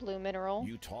as the blue mineral.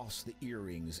 You toss the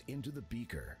earrings into the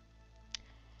beaker.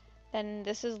 Then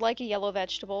this is like a yellow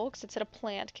vegetable, because it's in a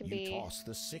plant, can You be... toss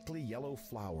the sickly yellow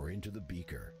flower into the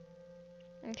beaker.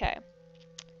 Okay.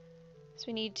 So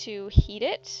we need to heat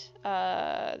it.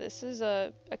 This is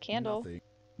a candle.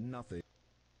 Nothing.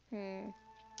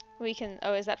 We can...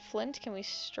 Oh, is that flint? Can we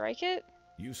strike it?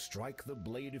 You strike the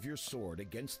blade of your sword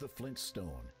against the flint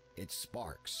stone. It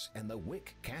sparks, and the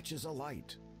wick catches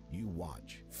alight. You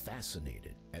watch,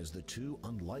 fascinated, as the two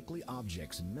unlikely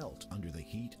objects melt under the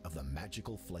heat of the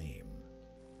magical flame.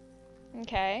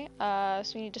 Okay, so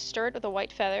we need to stir it with a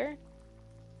white feather.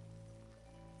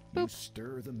 You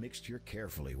stir the mixture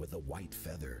carefully with a white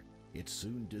feather. It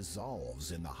soon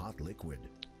dissolves in the hot liquid.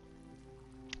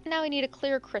 Now we need a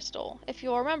clear crystal. If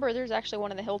you'll remember, there's actually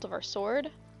one in the hilt of our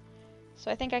sword. So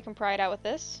I think I can pry it out with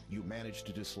this. You manage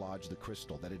to dislodge the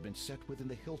crystal that had been set within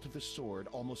the hilt of the sword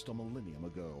almost a millennium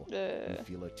ago. You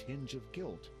feel a tinge of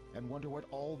guilt and wonder what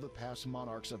all the past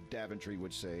monarchs of Daventry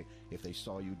would say if they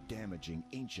saw you damaging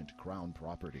ancient crown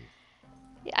property.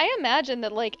 Yeah, I imagine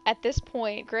that, like, at this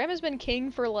point, Graham has been king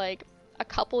for, like, a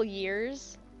couple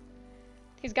years.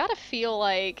 He's gotta feel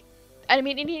like... I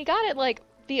mean, and he got it, like,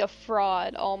 be a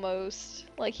fraud, almost.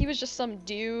 Like, he was just some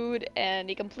dude, and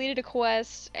he completed a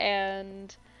quest,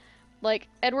 and, like,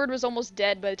 Edward was almost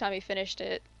dead by the time he finished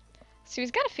it. So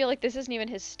he's gotta feel like this isn't even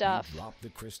his stuff. You drop the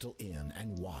crystal in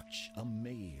and watch,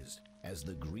 amazed, as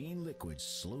the green liquid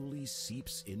slowly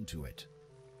seeps into it.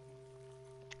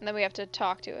 And then we have to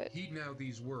talk to it. Heed now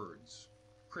these words.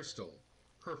 Crystal,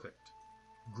 perfect.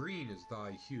 Green is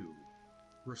thy hue.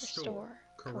 Restore,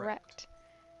 correct.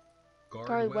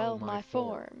 Guard well my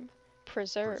form.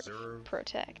 Preserve,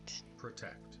 protect.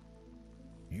 Protect.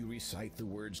 You recite the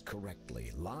words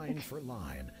correctly, line for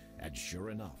line, and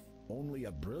sure enough, only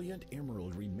a brilliant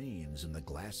emerald remains in the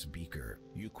glass beaker.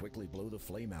 You quickly blow the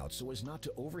flame out so as not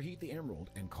to overheat the emerald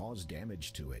and cause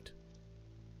damage to it.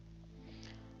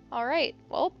 Alright,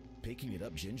 well, Picking it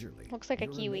up gingerly, looks like a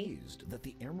you're kiwi. amazed that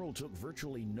the emerald took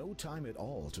virtually no time at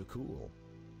all to cool.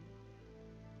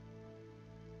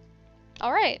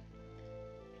 Alright.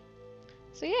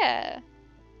 So yeah.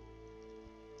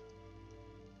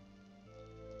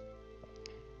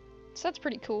 So that's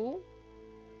pretty cool.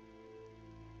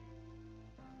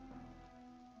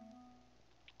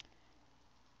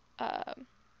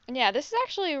 And yeah, this is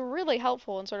actually really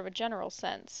helpful in sort of a general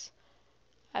sense.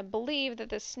 I believe that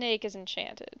this snake is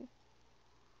enchanted.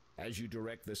 As you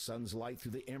direct the sun's light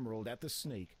through the emerald at the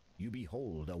snake, you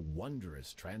behold a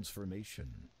wondrous transformation.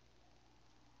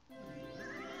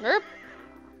 Erp.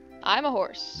 I'm a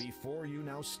horse. Before you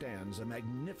now stands a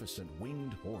magnificent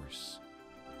winged horse.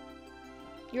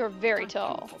 You're very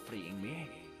tall. Thank you for freeing me.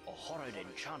 A horrid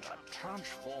enchanter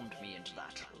transformed me into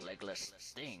that legless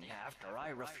thing after I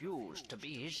refused to be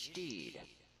his steed.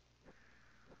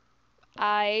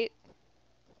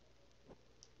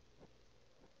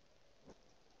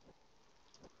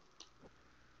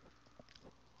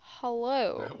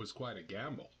 Hello. That was quite a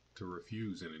gamble, to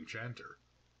refuse an enchanter.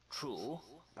 True,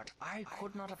 but I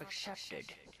could not have accepted,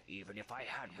 even if I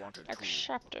had wanted to.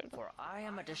 Accepted. For I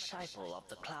am a disciple of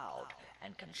the cloud,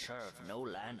 and can serve no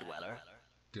land dweller.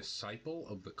 Disciple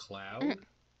of the cloud?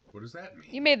 What does that mean?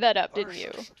 You made that up, didn't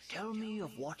you? First, tell me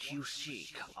of what you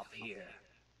seek up here.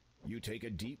 You take a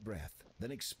deep breath,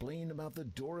 then explain about the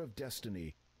Door of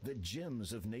Destiny, the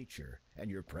gems of nature,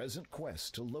 and your present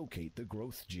quest to locate the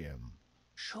growth gem.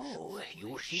 So,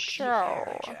 you seek Sure.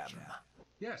 the air gem.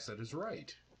 Yes, that is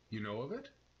right. You know of it?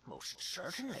 Most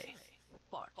certainly.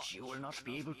 But you will not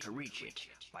be able to reach it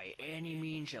by any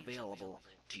means available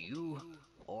to you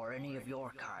or any of your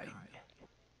kind.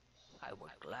 I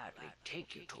would gladly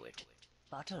take you to it,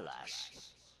 but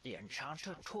alas, the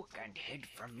enchanter took and hid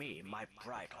from me my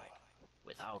bridle.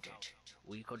 Without it,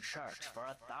 we could search for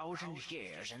 1,000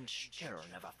 years and still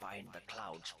never find the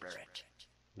cloud spirit.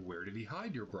 Where did he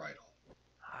hide your bridle?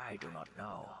 I do not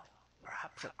know.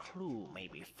 Perhaps a clue may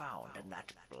be found in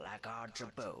that blackguard's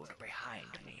abode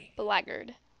behind me.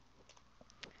 Blackguard.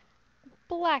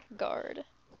 Blackguard.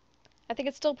 I think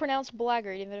it's still pronounced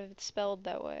blackguard, even if it's spelled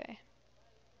that way.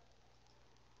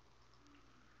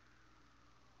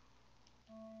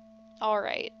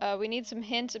 Alright, we need some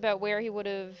hints about where he would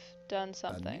have done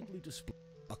something. A neatly displayed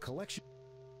collection.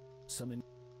 Some in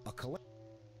a collect.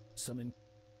 Some in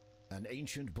an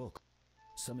ancient book.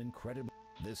 Some incredible.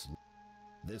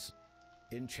 This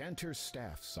enchanter's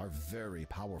staffs are very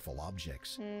powerful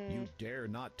objects. You dare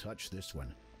not touch this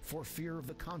one, for fear of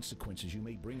the consequences you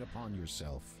may bring upon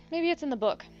yourself. Maybe it's in the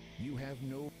book. You have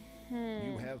no.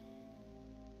 You have.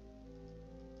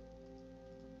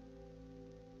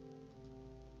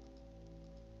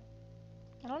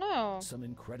 I don't know. Some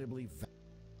incredibly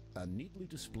neatly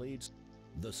displayed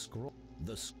the scroll.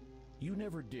 You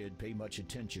never did pay much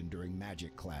attention during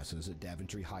magic classes at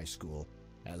Daventry High School.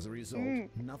 As a result,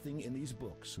 nothing in these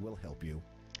books will help you.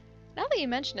 Now that you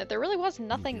mention it, there really was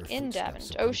nothing in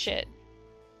Daventry. Oh shit.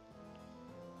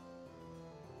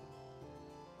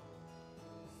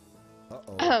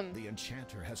 Uh-oh, the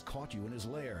enchanter has caught you in his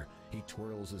lair. He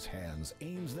twirls his hands,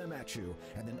 aims them at you,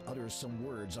 and then utters some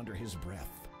words under his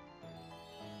breath.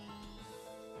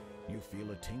 You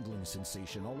feel a tingling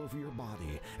sensation all over your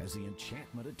body as the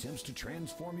enchantment attempts to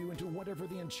transform you into whatever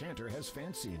the enchanter has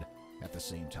fancied. At the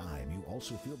same time, you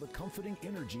also feel the comforting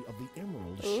energy of the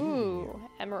emerald shielding you.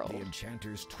 Emerald. The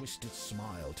enchanter's twisted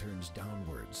smile turns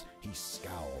downwards. He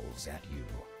scowls at you.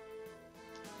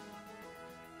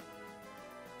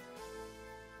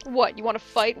 What, you want to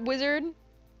fight, wizard?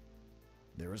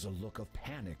 There is a look of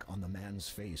panic on the man's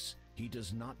face. He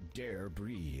does not dare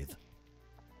breathe.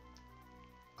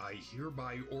 I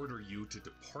hereby order you to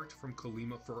depart from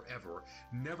Kalima forever,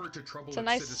 never to trouble It's a its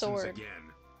nice citizens sword.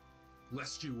 again,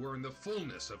 lest you learn the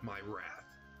fullness of my wrath.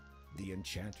 The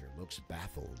enchanter looks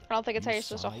baffled. I don't think it's how You you're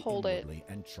supposed to sigh hold it. inwardly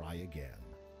and try again.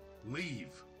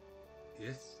 Leave.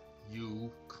 If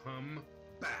you come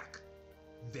back,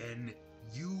 then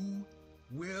you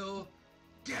will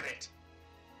get it.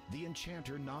 The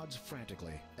enchanter nods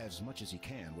frantically, as much as he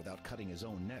can without cutting his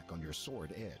own neck on your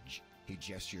sword edge. He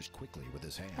gestures quickly with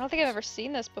his hand. I don't think I've ever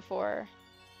seen this before.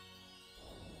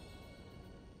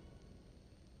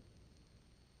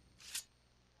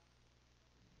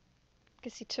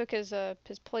 Guess he took his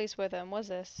place with him. What's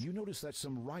this? You notice that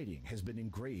some writing has been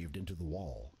engraved into the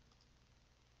wall.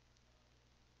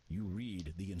 You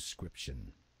read the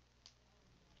inscription.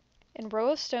 In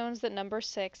row of stones that number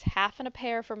 6, half and a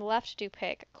pair from left do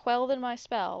pick, quell in my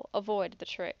spell, avoid the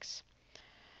tricks.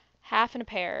 Half and a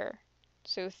pair.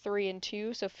 So 3 and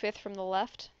 2, so 5th from the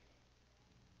left.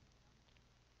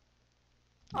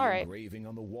 The Alright. engraving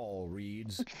on the wall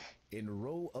reads, in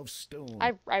row of stone.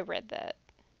 I read that.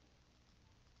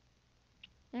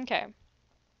 Okay.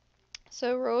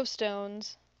 So row of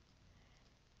stones.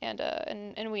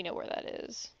 And we know where that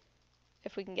is.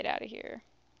 If we can get out of here.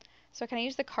 So can I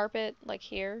use the carpet, like,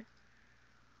 here?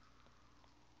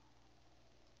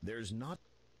 There's not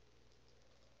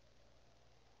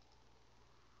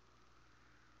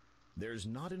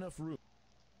enough room.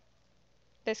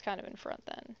 This kind of in front,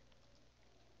 then.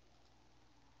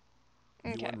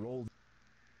 You Okay. unroll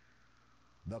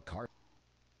the carpet.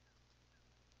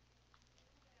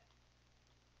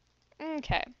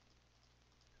 Okay.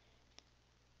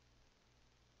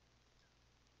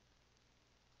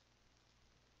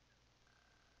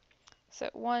 So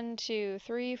 1, 2,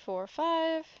 3, 4,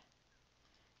 5.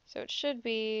 So it should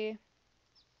be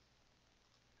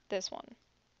this one.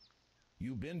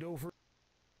 You bend over.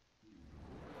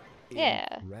 Yeah.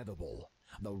 Incredible.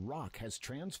 The rock has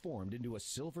transformed into a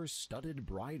silver-studded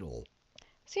bridle.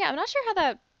 So yeah, I'm not sure how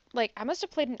that, like, I must have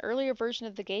played an earlier version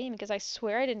of the game because I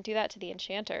swear I didn't do that to the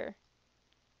enchanter.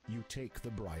 You take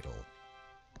the bridle.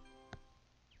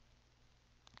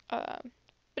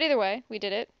 But either way, we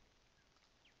did it.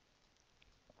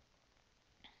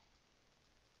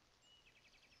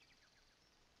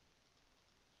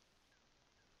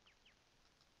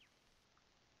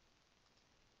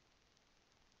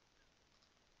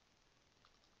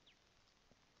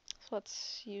 So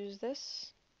let's use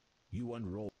this. You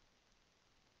unroll.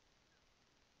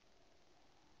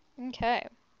 Okay.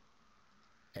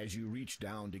 As you reach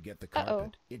down to get the Uh-oh.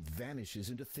 carpet, it vanishes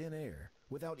into thin air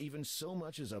without even so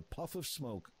much as a puff of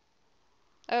smoke.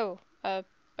 Oh, I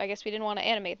guess we didn't want to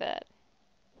animate that.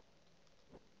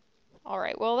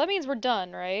 Alright, well that means we're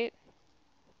done, right?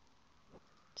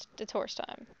 It's horse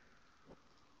time.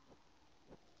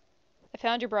 I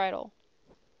found your bridle.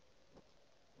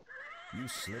 You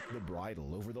slip the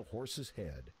bridle over the horse's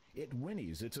head. It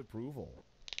whinnies its approval.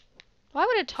 Why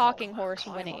would a talking horse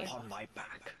Climb whinny? upon my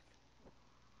back.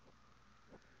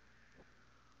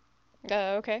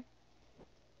 Okay.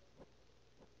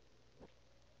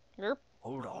 Yerp.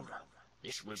 Hold on.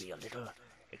 This will be a little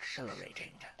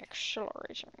accelerating.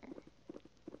 Acceleration.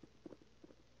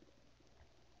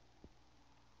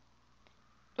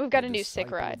 We've got a The new sick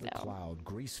disciple ride of the now. cloud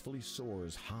gracefully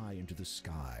soars high into the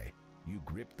sky. You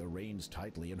grip the reins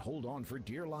tightly and hold on for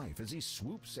dear life as he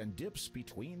swoops and dips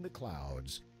between the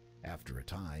clouds. After a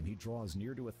time, he draws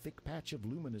near to a thick patch of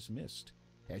luminous mist.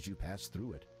 As you pass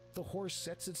through it, the horse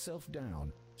sets itself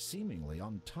down, seemingly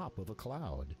on top of a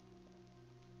cloud.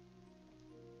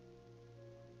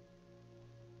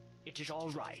 It is all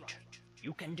right.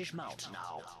 You can dismount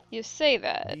now. You say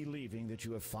that. Believing that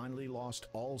you have finally lost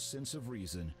all sense of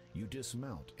reason, you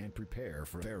dismount and prepare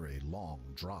for a very long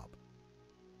drop.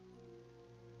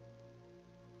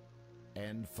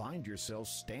 And find yourself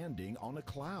standing on a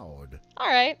cloud.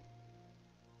 Alright.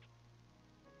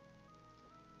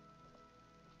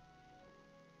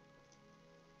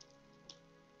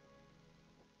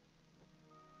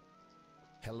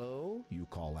 Hello, you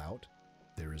call out.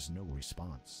 There is no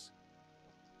response.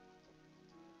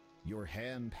 Your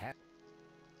hand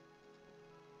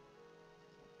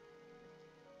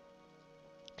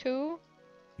Cool.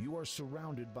 You are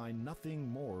surrounded by nothing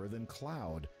more than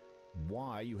cloud.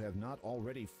 Why you have not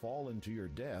already fallen to your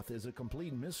death is a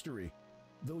complete mystery,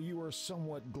 though you are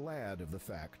somewhat glad of the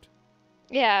fact.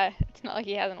 Yeah, it's not like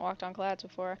he hasn't walked on clouds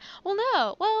before. Well,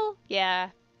 no. Well, yeah.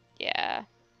 Yeah.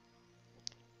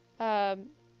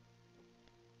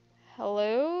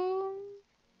 Hello?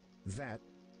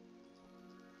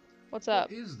 What's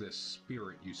up? What is this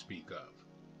spirit you speak of?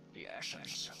 The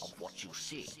essence of what you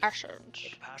see. Essence.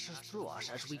 It passes through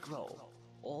us as we grow,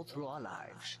 all through our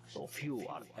lives, though few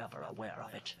are ever aware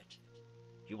of it.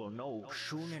 You will know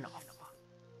soon enough.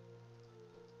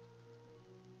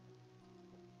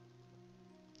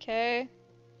 Okay.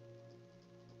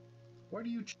 Why do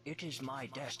you... It is my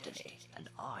destiny, and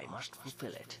I must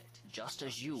fulfill it, just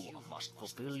as you must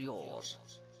fulfill yours.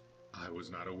 I was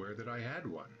not aware that I had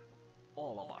one.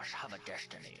 All of us have a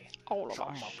destiny. All of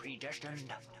Some us. are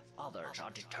predestined, others are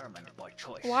determined by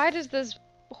choice. Why does this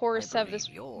horse I have this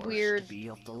believe yours weird to be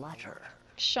of the latter.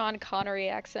 Sean Connery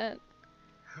accent?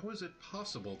 How is it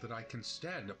possible that I can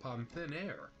stand upon thin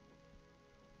air?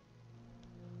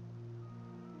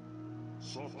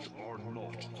 Such are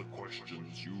not the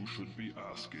questions you should be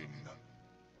asking.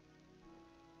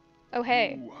 Oh,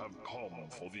 hey. You have come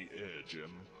for the Air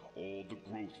Gem, or the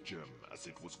Growth Gem, as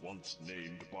it was once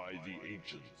named by the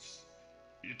ancients.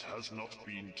 It has not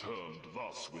been termed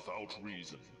thus without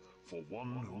reason, for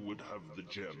one who would have the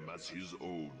gem as his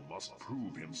own must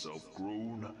prove himself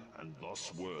grown and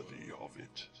thus worthy of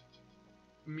it.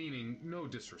 Meaning, no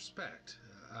disrespect.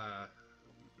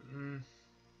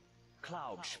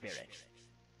 Cloud Spirit.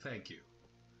 Thank you.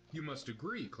 You must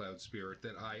agree, Cloud Spirit,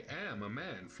 that I am a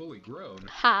man fully grown,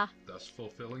 Ha. thus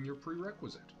fulfilling your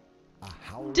prerequisite. A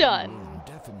howling Done. wind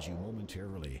deafens you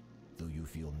momentarily, though you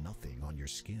feel nothing on your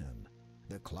skin.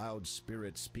 The Cloud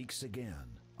Spirit speaks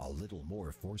again, a little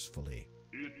more forcefully.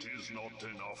 It is not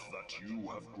enough that you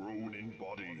have grown in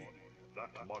body.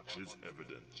 That much is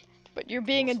evident. But you're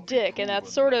being a dick, and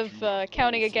that's sort of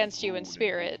counting against you in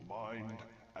spirit. Mind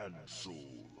and soul.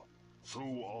 So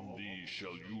on these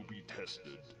shall you be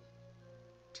tested.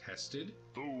 Tested?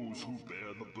 Those who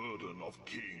bear the burden of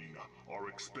king are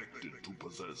expected to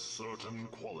possess certain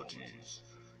qualities.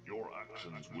 Your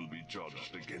actions will be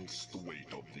judged against the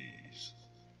weight of these.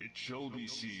 It shall be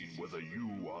seen whether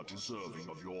you are deserving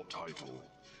of your title.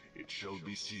 It shall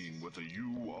be seen whether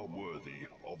you are worthy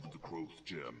of the Growth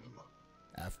Gem.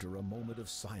 After a moment of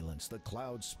silence, the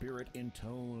Cloud Spirit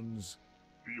intones,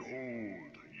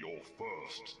 Behold your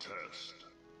first test.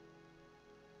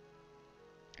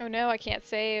 Oh no, I can't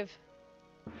save.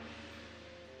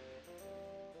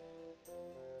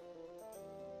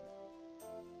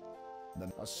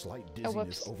 A slight Oh, dizziness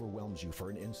whoops. overwhelms you for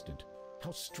an instant.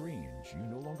 How strange, you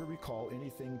no longer recall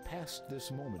anything past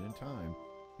this moment in time.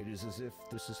 It is as if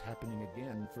this is happening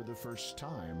again for the first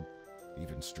time.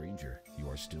 Even stranger, you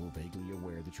are still vaguely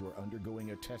aware that you are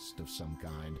undergoing a test of some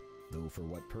kind, though for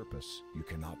what purpose, you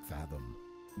cannot fathom.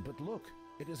 But look,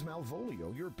 it is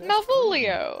Malvolio, your best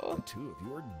Malvolio! friend. The two of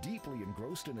you are deeply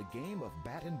engrossed in a game of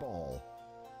bat and ball.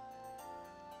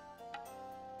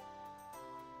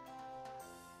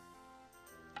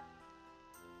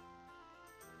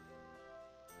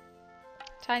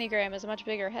 Tiny Graham has a much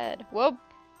bigger head. Whoop!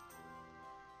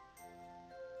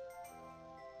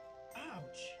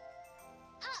 Ouch!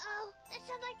 Uh-oh! That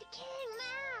sounds like the king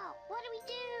now! What do we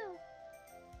do?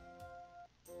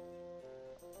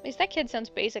 At least that kid sounds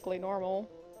basically normal.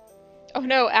 Oh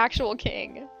no, actual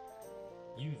king.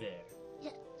 You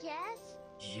there. Yes?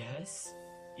 Yes?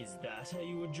 Is that how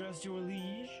you address your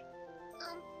liege?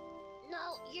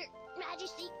 No, your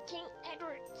majesty, King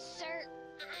Edward, sir.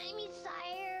 I mean,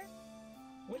 sire.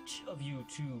 Which of you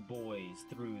two boys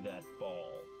threw that ball?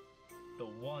 The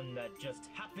one that just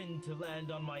happened to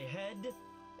land on my head?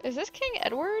 Is this King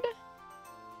Edward?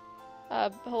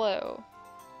 Hello.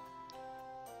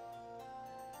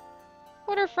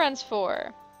 What are friends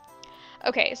for?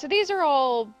 Okay, so these are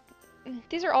all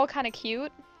kind of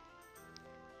cute.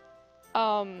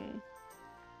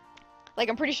 Like,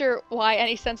 I'm pretty sure why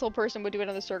any sensible person would do it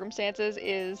under the circumstances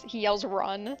is he yells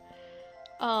run.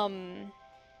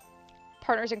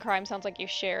 Partners in crime sounds like you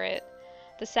share it.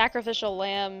 The sacrificial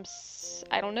lambs,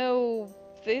 I don't know.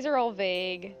 These are all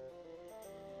vague.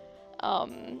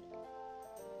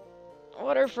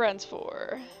 What are friends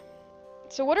for?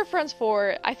 So what are friends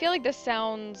for? I feel like this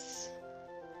sounds...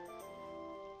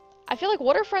 I feel like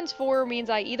what are friends for means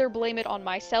I either blame it on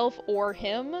myself or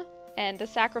him, and the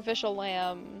sacrificial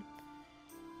lamb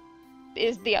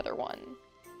is the other one.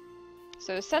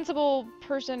 So sensible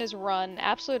person is run.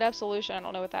 Absolute absolution, I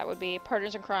don't know what that would be.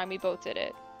 Partners in crime, we both did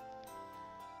it.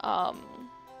 I'm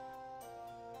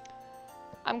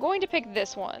going to pick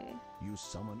this one. You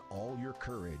summon all your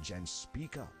courage and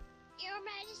speak up. Your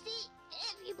Majesty,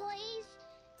 if you please,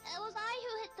 it was I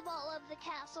who hit the ball over the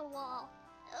castle wall.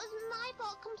 It was my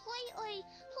fault completely.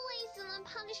 Please do not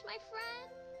punish my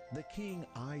friend. The king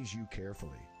eyes you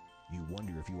carefully. You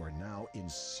wonder if you are now in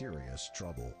serious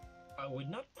trouble. I would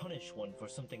not punish one for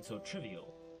something so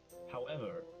trivial.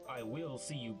 However, I will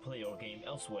see you play your game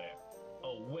elsewhere,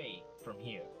 away from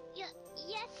here. Yes,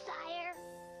 sire.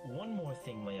 One more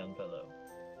thing, my young fellow.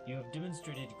 You have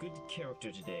demonstrated good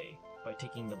character today by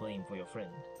taking the blame for your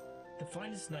friend. The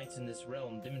finest knights in this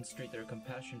realm demonstrate their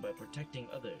compassion by protecting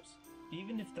others,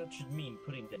 even if that should mean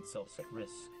putting themselves at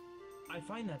risk. I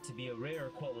find that to be a rare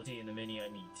quality in the many I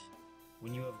meet.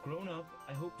 When you have grown up,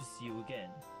 I hope to see you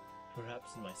again.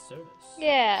 Perhaps in my service.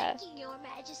 Yeah. Thank you, Your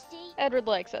Majesty. Edward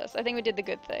likes us. I think we did the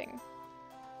good thing.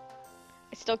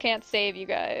 I still can't save you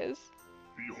guys.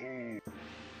 Behold.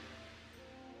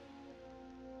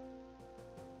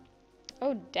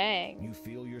 Oh, dang. You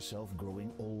feel yourself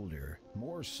growing older,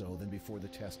 more so than before the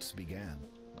tests began.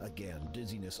 Again,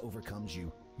 dizziness overcomes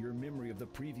you. Your memory of the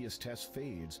previous test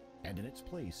fades, and in its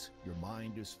place, your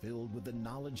mind is filled with the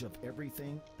knowledge of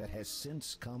everything that has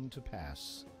since come to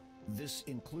pass. This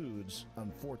includes,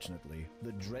 unfortunately,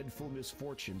 the dreadful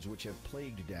misfortunes which have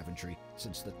plagued Daventry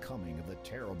since the coming of the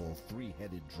terrible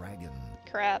three-headed dragon.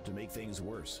 Crap. To make things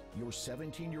worse, your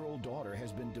 17-year-old daughter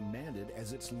has been demanded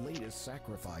as its latest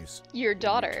sacrifice. Your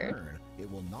daughter? In return,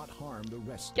 it will not harm the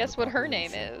rest Guess of the what her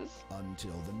name population is.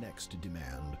 until the next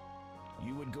demand.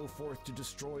 You would go forth to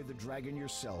destroy the dragon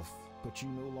yourself, but you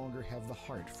no longer have the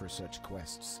heart for such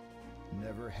quests.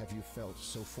 Never have you felt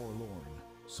so forlorn,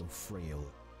 so frail.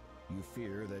 You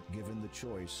fear that given the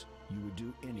choice, you would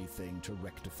do anything to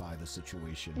rectify the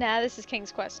situation. Nah, this is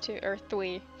King's Quest 2, or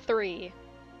 3. 3.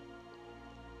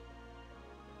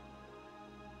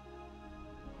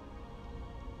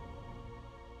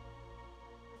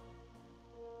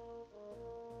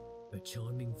 A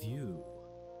charming view.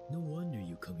 No wonder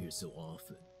you come here so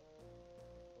often.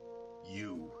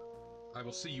 You. I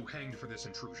will see you hanged for this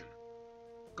intrusion.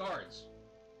 Guards!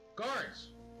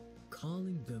 Guards!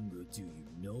 Calling them will do you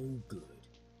no good.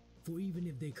 For even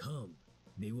if they come,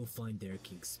 they will find their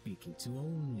king speaking to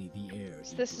only the air.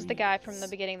 So this is the guy from the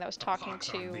beginning that was talking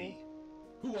to...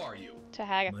 Who are you? To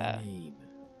Hagatha. My name.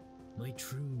 My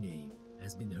true name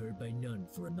has been heard by none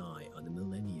for an eye on the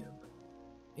millennium.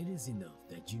 It is enough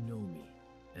that you know me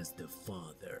as the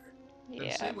Father.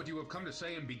 Then say what you have come to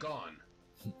say and be gone.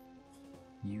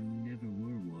 You never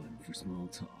were one for small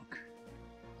talk.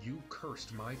 You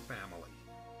cursed my family.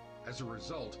 As a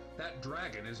result, that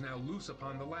dragon is now loose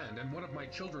upon the land and one of my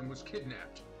children was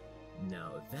kidnapped.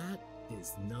 Now that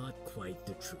is not quite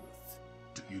the truth.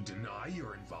 Do you deny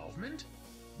your involvement?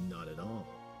 Not at all.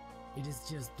 It is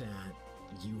just that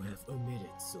you have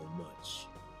omitted so much.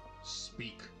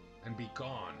 Speak and be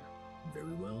gone.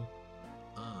 Very well.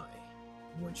 I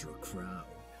want your crown.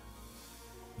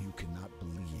 You cannot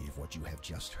believe what you have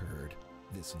just heard.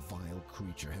 This vile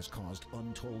creature has caused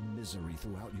untold misery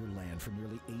throughout your land for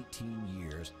nearly 18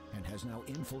 years and has now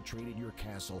infiltrated your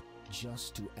castle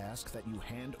just to ask that you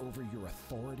hand over your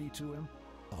authority to him?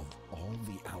 Of all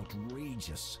the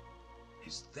outrageous...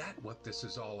 Is that what this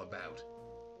is all about?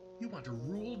 You want to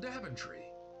rule Daventry?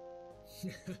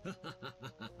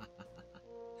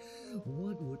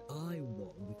 What would I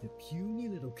want with a puny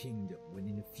little kingdom when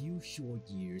in a few short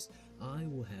years I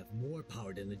will have more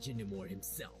power than Legitimor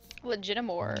himself?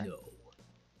 Legitimor. No.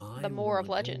 I the Moor of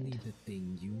want Legend. only the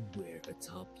thing you wear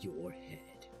atop your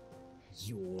head.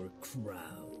 Your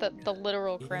crown. The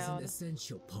literal crown. It is an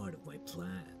essential part of my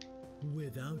plan.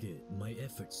 Without it, my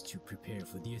efforts to prepare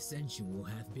for the ascension will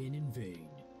have been in vain.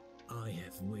 I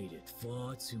have waited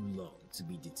far too long to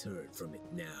be deterred from it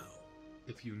now.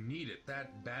 If you need it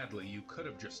that badly, you could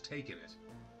have just taken it.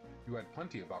 You had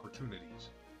plenty of opportunities.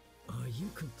 Are you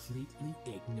completely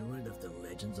ignorant of the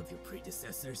legends of your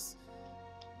predecessors?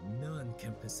 None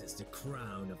can possess the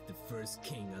crown of the first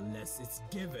king unless it's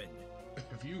given.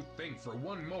 If you think for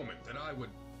one moment that I would...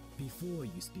 Before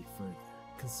you speak further,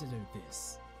 consider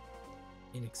this.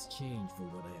 In exchange for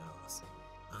what I ask,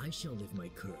 I shall lift my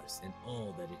curse and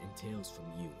all that it entails from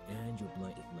you and your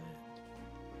blighted land.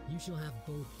 You shall have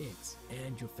both it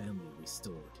and your family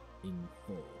restored in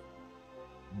full.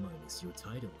 Minus your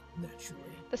title, naturally.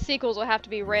 The sequels will have to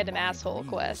be random Mind asshole reels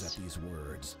quest. at these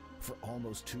words. For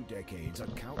almost 2 decades, a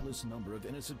countless number of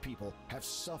innocent people have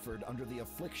suffered under the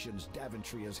afflictions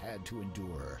Daventry has had to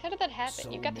endure. How did that happen?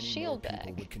 So You got the many shield more people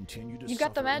back. would continue to You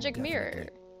got the suffer magic mirror.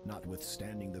 indefinitely,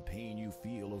 notwithstanding the pain you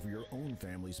feel over your own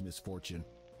family's misfortune.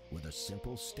 With a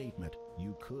simple statement,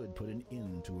 you could put an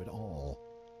end to it all.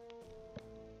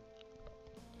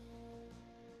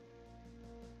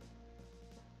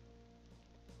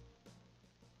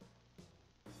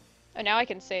 Oh, now I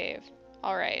can save.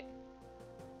 Alright.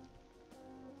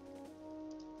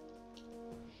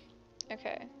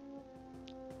 Okay.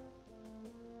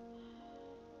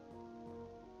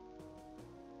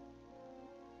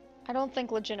 I don't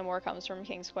think Legitimore comes from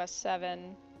King's Quest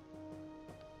VII.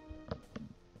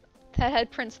 That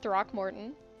had Prince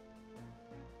Throckmorton.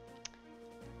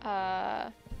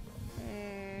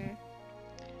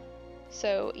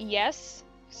 So, yes,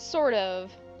 sort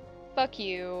of. Fuck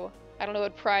you. I don't know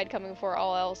what Pride Coming Before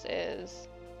All Else is.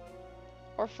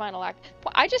 Or Final Act.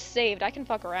 I just saved. I can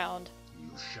fuck around.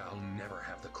 You shall never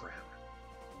have the crown.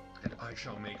 And I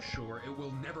shall make sure it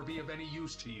will never be of any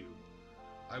use to you.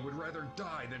 I would rather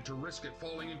die than to risk it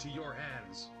falling into your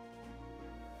hands.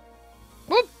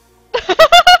 Whoop!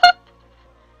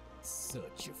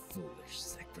 Such a foolish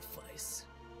sacrifice.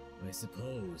 I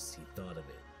suppose he thought of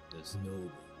it as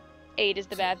noble. 8 is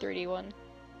the bad 3D one.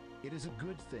 It is a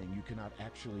good thing you cannot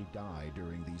actually die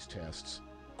during these tests.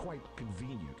 Quite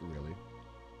convenient, really.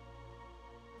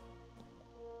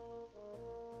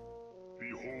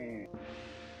 Behold.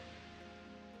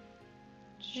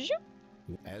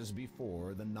 As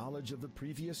before, the knowledge of the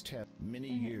previous test, many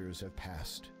years have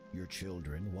passed. Your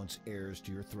children, once heirs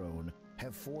to your throne,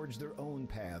 have forged their own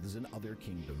paths in other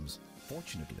kingdoms.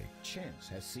 Fortunately, chance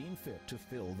has seen fit to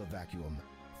fill the vacuum.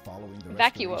 Following the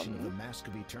restoration of the Mask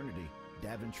of Eternity,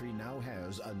 Daventry now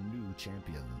has a new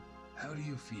champion. How do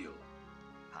you feel?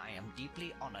 I am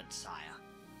deeply honored, sire.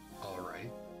 All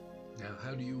right. Now,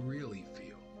 how do you really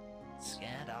feel?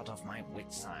 Scared out of my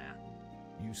wits, sire.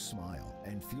 You smile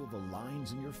and feel the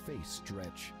lines in your face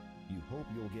stretch. You hope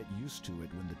you'll get used to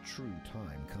it when the true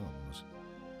time comes.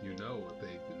 You know what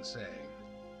they've been saying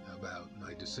about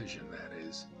my decision, that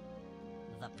is.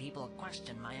 The people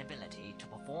question my ability to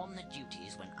perform the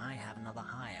duties when I have another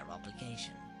higher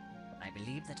obligation. I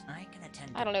believe that I can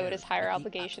attend. I don't know what his higher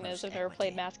obligation is. I've never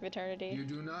played Mask of Eternity. You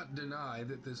do not deny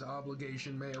that this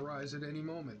obligation may arise at any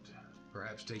moment.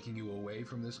 Perhaps taking you away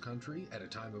from this country at a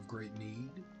time of great need?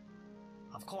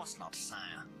 Of course not,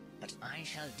 sire. But I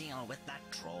shall deal with that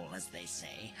troll, as they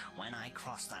say, when I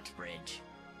cross that bridge.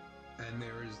 And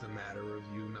there is the matter of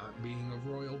you not being of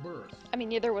royal birth. I mean,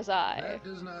 neither was I. That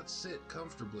does not sit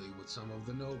comfortably with some of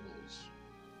the nobles.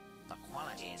 The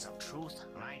qualities of truth,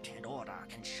 right, and order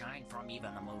can shine from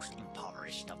even the most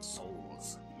impoverished of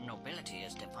souls. Nobility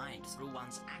is defined through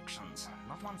one's actions,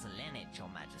 not one's lineage, your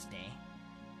majesty.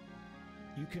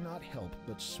 You cannot help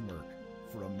but smirk.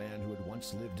 For a man who had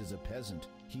once lived as a peasant,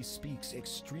 he speaks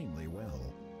extremely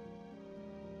well.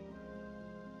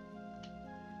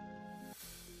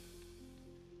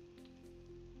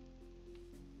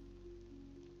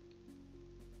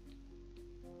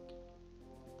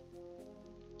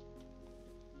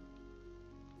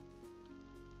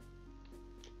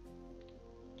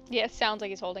 Yeah, it sounds like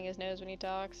he's holding his nose when he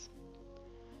talks.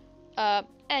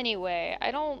 Anyway,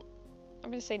 I'm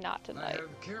gonna say not tonight. I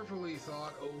have carefully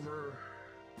thought over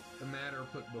the matter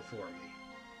put before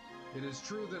me. It is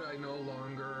true that I no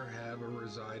longer have a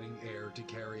residing heir to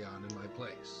carry on in my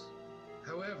place.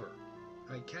 However,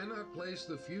 I cannot place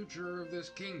the future of this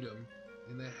kingdom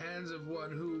in the hands of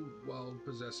one who, while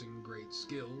possessing great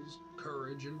skills,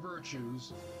 courage, and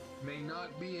virtues, may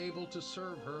not be able to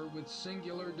serve her with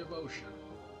singular devotion.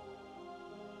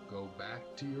 Go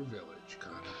back to your village,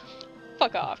 Connor.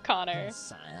 Fuck off, Connor.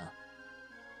 Sire.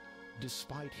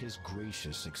 Despite his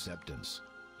gracious acceptance,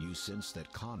 you sense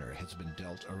that Connor has been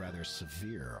dealt a rather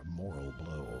severe moral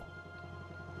blow.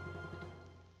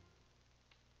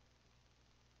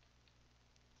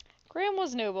 Graham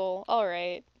was noble.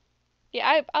 Alright.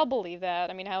 Yeah, I'll believe that.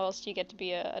 I mean, how else do you get to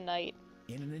be a knight?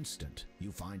 In an instant,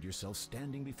 you find yourself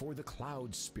standing before the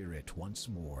Cloud Spirit once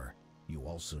more. You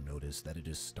also notice that it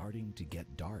is starting to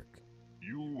get dark.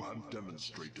 You have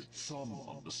demonstrated some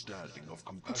understanding of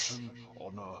compassion,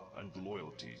 honor, and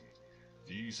loyalty.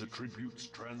 These attributes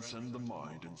transcend the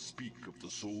mind and speak of the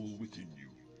soul within you.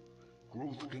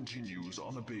 Growth continues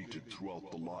unabated throughout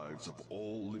the lives of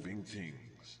all living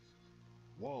things.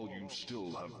 While you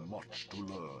still have much to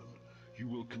learn, you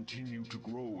will continue to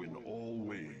grow in all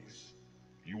ways.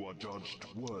 You are judged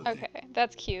worthy. Okay,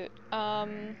 that's cute.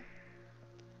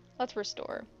 Let's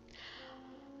restore.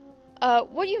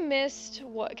 What you missed,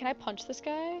 what, can I punch this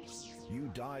guy?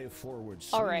 You dive forward,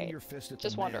 All swinging right, your fist at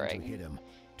just the man wondering. to hit him.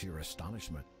 To your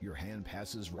astonishment, your hand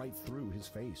passes right through his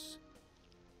face.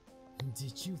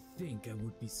 Did you think I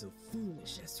would be so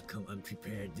foolish as to come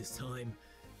unprepared this time?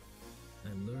 I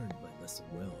learned my lesson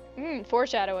well.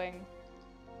 Foreshadowing.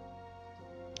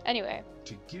 Anyway.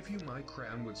 To give you my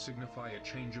crown would signify a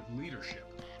change of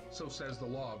leadership, so says the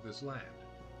law of this land.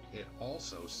 It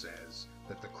also says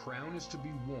that the crown is to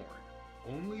be worn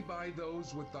only by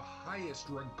those with the highest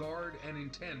regard and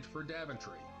intent for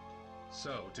Daventry.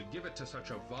 So, to give it to such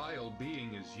a vile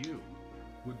being as you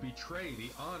would betray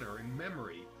the honor and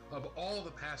memory of all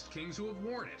the past kings who have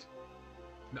worn it.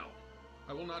 No,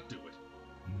 I will not do it.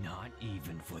 Not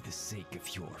even for the sake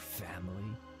of your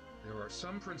family? There are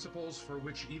some principles for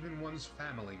which even one's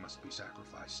family must be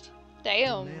sacrificed.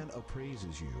 Damn. The man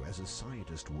appraises you as a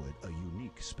scientist would a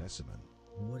unique specimen.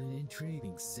 What an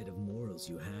intriguing set of morals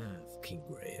you have, King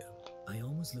Graham. I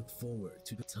almost look forward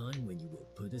to the time when you will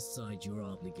put aside your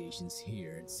obligations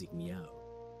here and seek me out.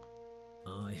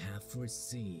 I have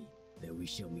foreseen that we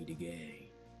shall meet again.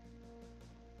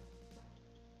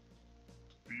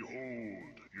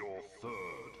 Behold your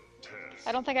third test.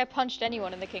 I don't think I punched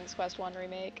anyone in the King's Quest 1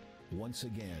 remake. Once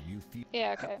again, you feel...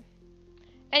 Yeah, okay.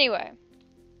 Anyway.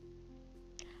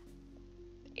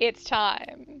 It's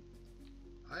time.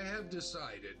 I have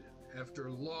decided, after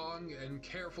long and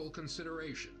careful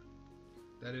consideration,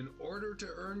 that in order to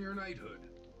earn your knighthood,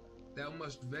 thou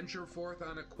must venture forth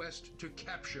on a quest to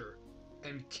capture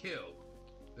and kill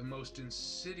the most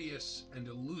insidious and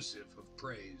elusive of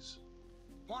preys.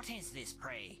 What is this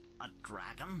prey? A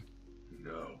dragon?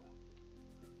 No.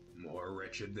 More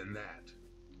wretched than that.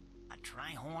 A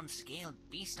trihorn scaled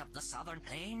beast of the southern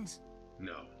plains?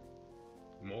 No.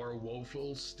 More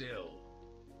woeful still.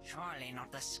 Surely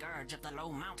not the scourge of the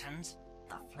low mountains,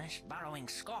 the flesh-burrowing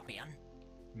scorpion?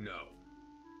 No.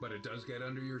 But it does get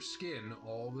under your skin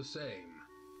all the same.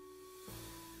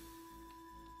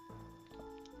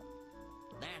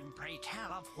 Then pray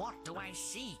tell, of what do I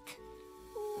seek?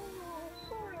 Oh,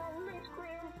 sorry I'm late,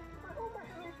 Graham. I hope I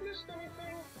haven't missed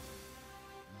anything.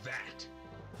 That.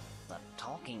 The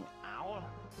talking owl?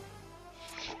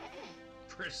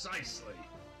 Precisely.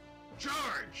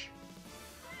 Charge!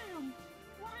 Graham!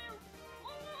 Graham!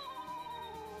 Oh!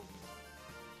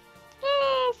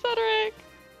 Oh, Cedric!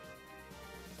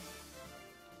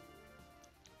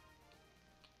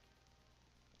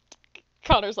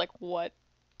 Connor's like, what?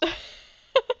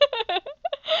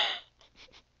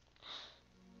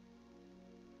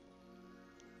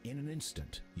 In an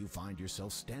instant, you find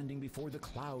yourself standing before the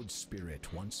Cloud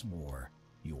Spirit once more.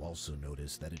 You also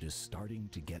notice that it is starting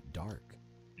to get dark.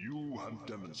 You have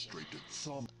demonstrated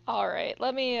some... Alright,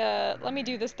 let me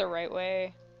do this the right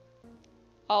way.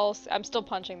 I'm still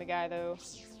punching the guy, though.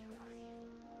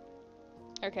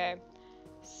 Okay.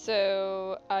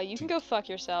 So, you can go fuck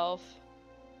yourself.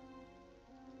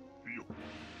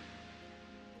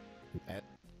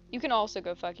 You can also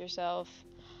go fuck yourself.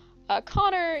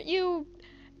 Connor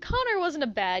wasn't a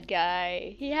bad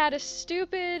guy. He had a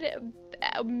stupid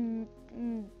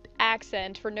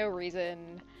accent for no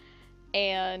reason,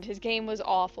 and his game was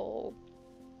awful.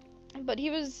 But he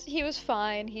was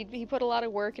fine. He put a lot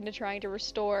of work into trying to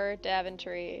restore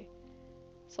Daventry.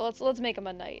 So let's make him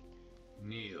a knight.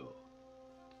 Kneel.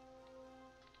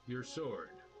 Your sword.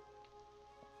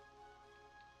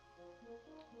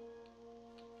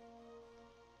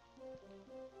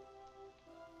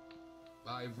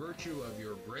 By virtue of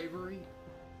your bravery,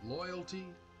 loyalty,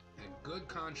 and good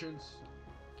conscience,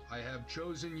 I have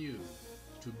chosen you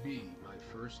to be my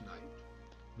first knight.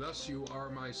 Thus you are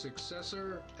my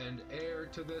successor and heir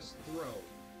to this throne.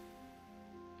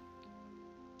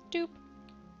 Doop.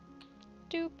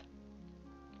 Doop.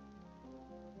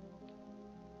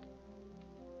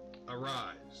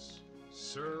 Arise,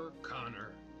 Sir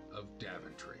Connor of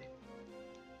Daventry.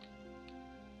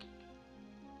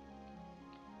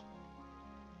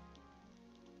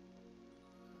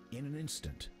 In an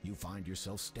instant, you find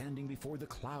yourself standing before the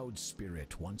Cloud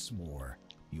Spirit once more.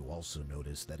 You also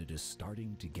notice that it is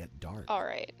starting to get dark.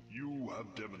 Alright. You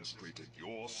have demonstrated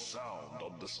your sound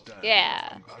understanding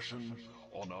Yeah. of compassion,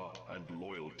 honor, and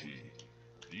loyalty.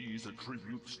 These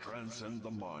attributes transcend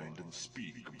the mind and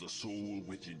speak of the soul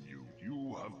within you.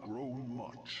 You have grown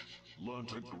much,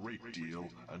 learnt a great deal,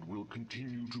 and will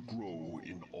continue to grow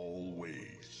in all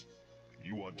ways.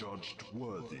 You are judged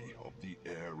worthy of the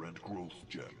Heir and Growth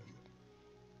Gem.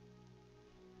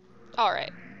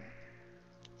 Alright.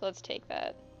 So let's take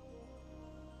that.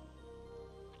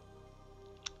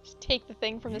 Just take the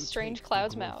thing from the strange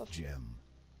cloud's mouth. Gem.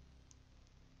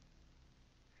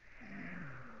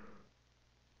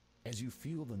 As you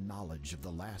feel the knowledge of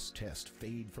the last test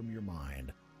fade from your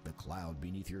mind, the cloud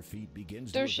beneath your feet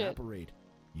begins to evaporate.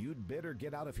 You'd better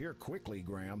get out of here quickly,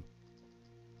 Graham.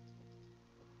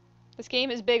 This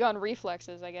game is big on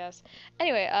reflexes, I guess.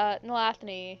 Anyway,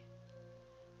 Nalathani.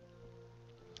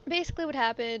 Basically what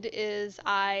happened is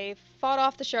I fought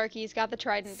off the Sharkies, got the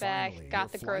trident back,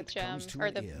 got the growth gem, or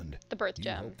the birth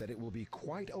gem. You hope that it will be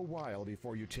quite a while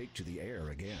before you take to the air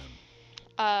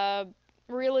again.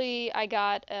 Really, I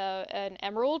got an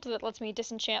emerald that lets me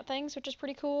disenchant things, which is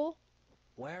pretty cool.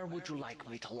 Where would you like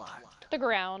me to land? The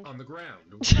ground. On the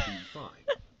ground would be fine.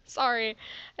 Sorry,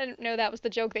 I didn't know that was the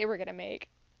joke they were gonna make.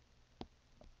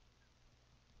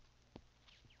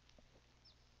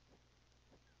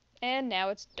 And now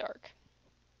it's dark.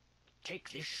 Take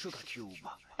this sugar cube.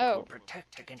 Oh. It will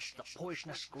protect against the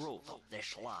poisonous growth of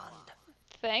this land.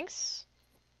 Thanks.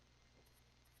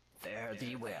 Fare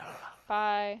thee well.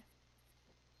 Bye.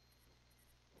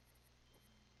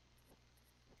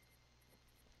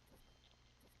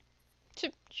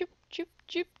 Choop, choop, choop,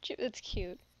 choop, choop. It's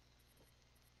cute.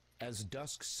 As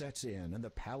dusk sets in and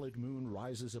the pallid moon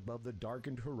rises above the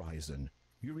darkened horizon,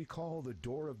 you recall the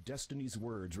Door of Destiny's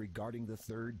words regarding the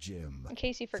third gem. In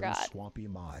case you forgot. Through Swampy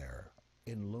Mire,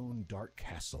 in Lone Dark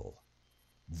Castle.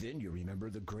 Then you remember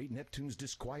the great Neptune's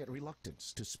disquiet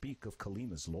reluctance to speak of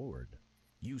Kalima's lord.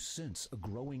 You sense a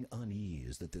growing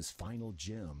unease that this final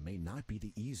gem may not be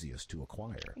the easiest to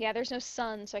acquire. Yeah, there's no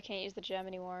sun, so I can't use the gem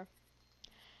anymore.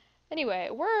 Anyway,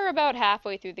 we're about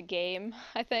halfway through the game,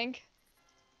 I think.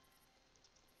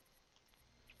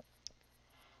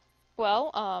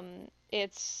 Well,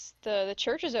 it's the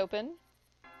church is open.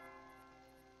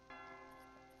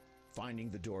 Finding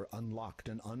the door unlocked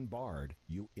and unbarred,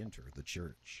 you enter the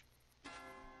church.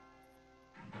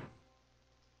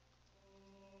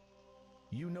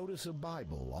 You notice a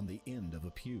Bible on the end of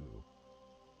a pew.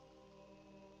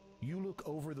 You look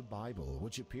over the Bible,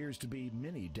 which appears to be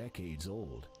many decades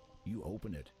old. You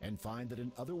open it and find that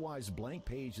an otherwise blank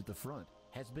page at the front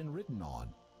has been written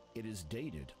on. It is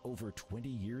dated over 20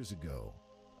 years ago.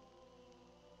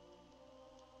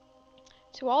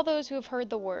 To all those who have heard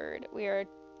the word, we are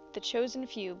the chosen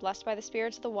few, blessed by the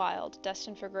spirits of the wild,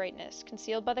 destined for greatness.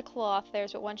 Concealed by the cloth, there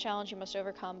is but one challenge you must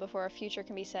overcome before our future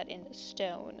can be set in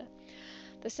stone.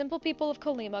 The simple people of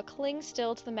Kolima cling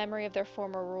still to the memory of their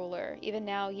former ruler. Even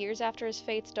now, years after his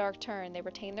fate's dark turn, they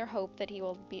retain their hope that he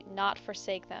will not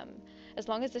forsake them. As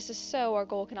long as this is so, our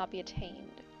goal cannot be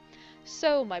attained.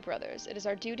 So, my brothers, it is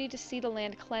our duty to see the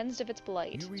land cleansed of its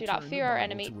blight. Do not fear our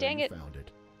enemy. Dang it! Found it.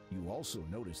 You also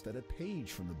notice that a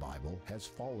page from the Bible has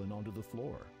fallen onto the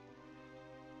floor.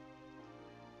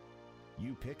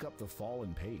 You pick up the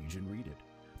fallen page and read it.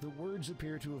 The words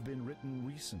appear to have been written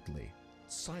recently.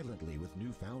 Silently with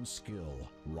newfound skill,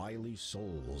 Riley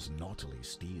souls naughtily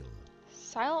steal.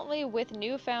 Silently with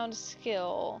newfound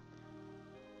skill.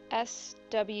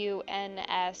 SWNS.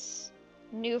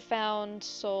 Newfound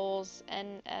souls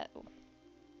and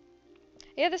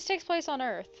yeah, this takes place on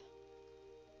Earth.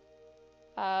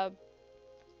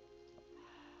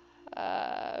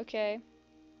 Okay.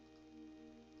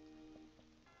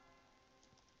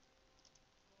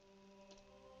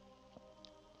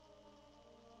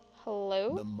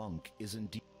 Hello? The monk is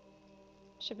indeed.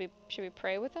 Should we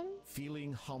pray with him?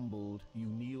 Feeling humbled, you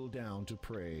kneel down to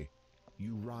pray.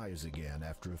 You rise again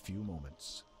after a few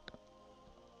moments.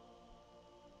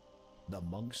 The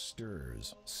monk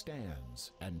stirs,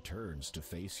 stands, and turns to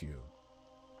face you.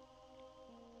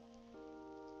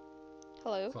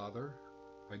 Hello? Father,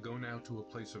 I go now to a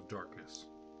place of darkness.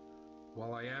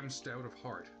 While I am stout of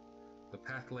heart, the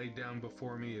path laid down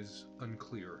before me is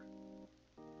unclear.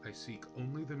 I seek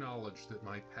only the knowledge that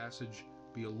my passage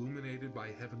be illuminated by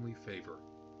heavenly favor,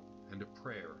 and a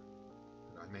prayer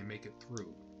that I may make it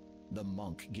through. The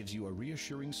monk gives you a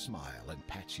reassuring smile and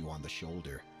pats you on the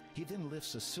shoulder. He then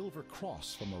lifts a silver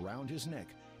cross from around his neck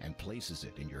and places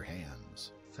it in your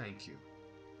hands. Thank you.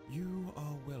 You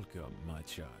are welcome, my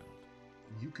child.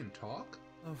 You can talk?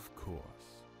 Of course.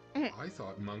 I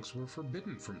thought monks were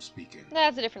forbidden from speaking.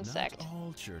 That's a different Not sect.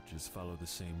 all churches follow the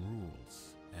same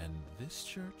rules, and this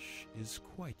church is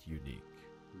quite unique.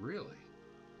 Really?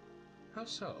 How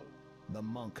so? The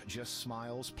monk just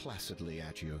smiles placidly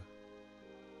at you.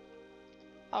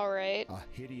 Alright. A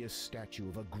hideous statue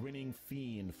of a grinning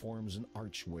fiend forms an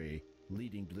archway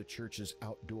leading to the church's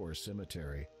outdoor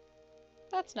cemetery.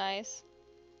 That's nice.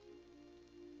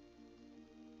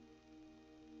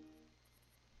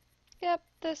 Yep,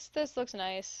 this looks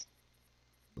nice.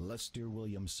 Lester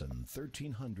Williamson,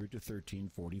 1300 to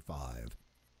 1345.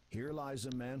 Here lies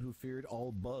a man who feared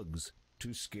all bugs,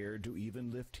 too scared to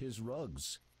even lift his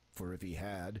rugs. For if he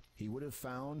had, he would have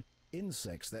found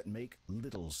insects that make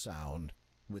little sound,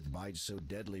 with bites so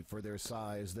deadly for their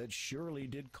size that surely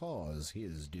did cause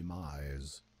his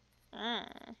demise.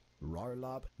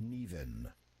 Rarlap Niven,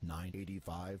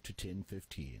 985 to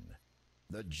 1015.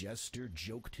 The jester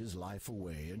joked his life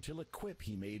away until a quip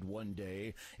he made one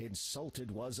day.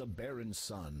 Insulted was a baron's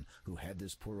son who had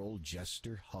this poor old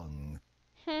jester hung.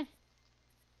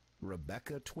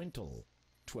 Rebecca Twintle,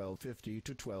 1250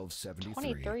 to 1273.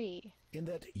 23. In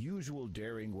that usual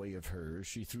daring way of hers,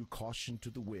 she threw caution to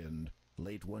the wind.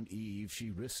 Late one eve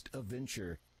she risked a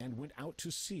venture and went out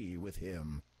to sea with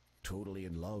him. Totally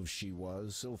in love she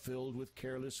was, so filled with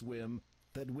careless whim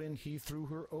that when he threw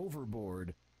her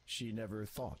overboard, she never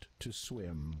thought to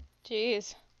swim.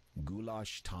 Jeez.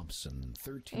 Goulash Thompson,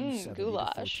 1370 to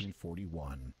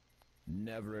 1441.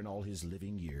 Never in all his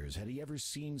living years had he ever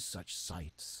seen such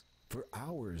sights. For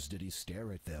hours did he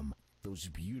stare at them, those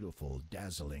beautiful,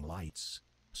 dazzling lights.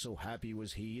 So happy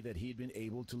was he that he'd been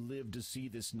able to live to see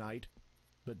this night.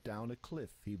 But down a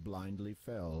cliff he blindly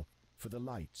fell, for the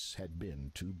lights had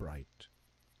been too bright.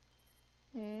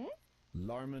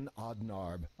 Larman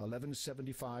Odnarb,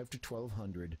 1175 to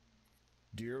 1200.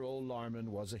 Dear old Larman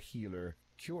was a healer,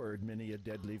 cured many a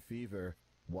deadly fever.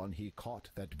 One he caught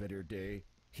that bitter day,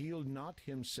 healed not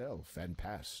himself and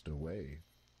passed away.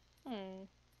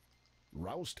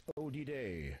 Roust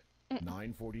Odide,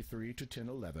 943 to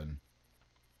 1011.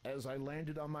 As I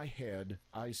landed on my head,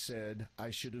 I said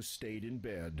I should have stayed in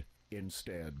bed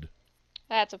instead.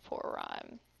 That's a poor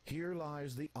rhyme. Here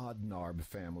lies the Odnarb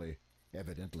family.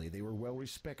 Evidently, they were well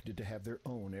respected to have their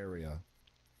own area.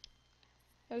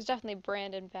 It was definitely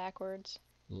branded backwards.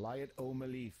 Lyot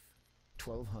O'Malif,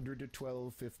 1200 to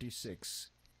 1256.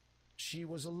 She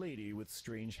was a lady with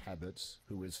strange habits,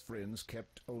 who as friends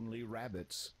kept only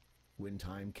rabbits. When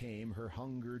time came, her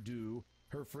hunger due,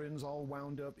 her friends all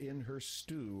wound up in her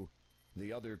stew.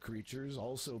 The other creatures,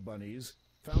 also bunnies,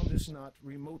 found this not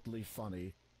remotely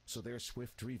funny, so their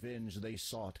swift revenge they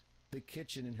sought. The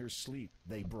kitchen in her sleep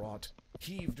they brought,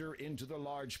 heaved her into the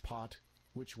large pot,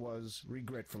 which was,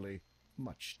 regretfully,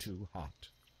 much too hot.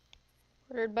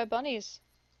 Murdered by bunnies.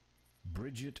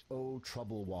 Bridget O.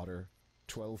 Troublewater,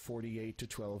 1248 to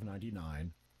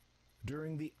 1299.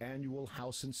 During the annual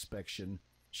house inspection,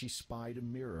 she spied a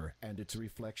mirror and its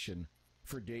reflection.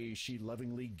 For days she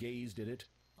lovingly gazed at it,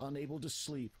 unable to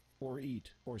sleep or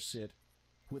eat or sit.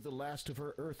 With the last of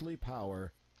her earthly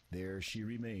power, there she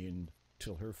remained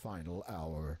till her final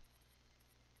hour.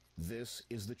 This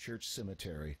is the church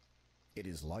cemetery. It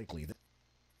is likely that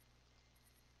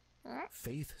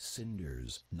Faith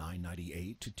Cinders,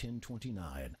 998 to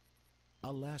 1029.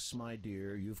 Alas, my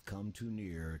dear, you've come too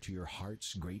near to your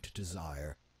heart's great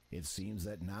desire. It seems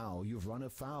that now you've run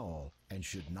afoul and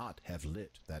should not have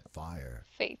lit that fire.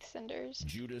 Faith Cinders.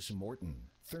 Judas Morton,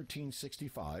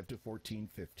 1365 to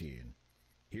 1415.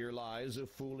 Here lies a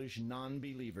foolish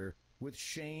non-believer, with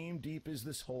shame deep is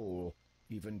this hole.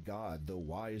 Even God, though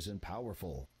wise and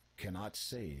powerful, cannot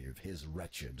save his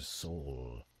wretched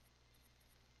soul.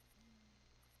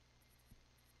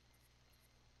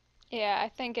 Yeah, I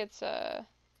think it's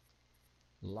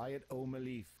Lyot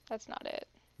O'Malif. That's not it.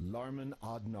 Larman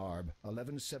Odnarb,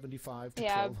 1175 to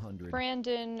Yeah, 1200.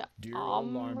 Brandon Dear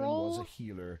old Larman was a Omrol?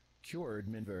 healer, cured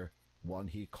Minver, one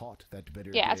he caught that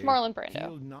bitter Yeah, day. it's Marlon Brando.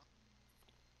 Healed not.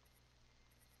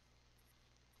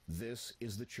 This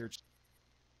is the church.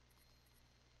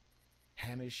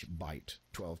 Hamish Bite,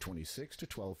 1226 to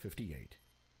 1258.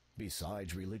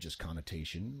 Besides religious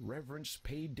connotation, reverence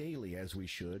paid daily as we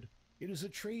should. It is a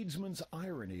tradesman's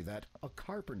irony that a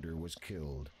carpenter was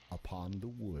killed upon the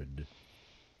wood.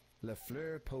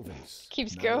 Lefleur Povens,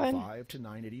 Keeps going. 905 to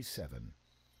 987.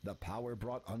 The power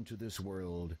brought unto this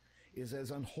world is as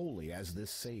unholy as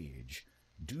this sage.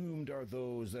 Doomed are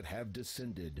those that have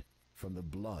descended from the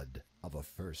blood of a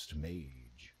first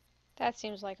mage. That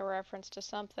seems like a reference to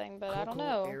something, but I don't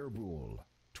Coco know. Airbul,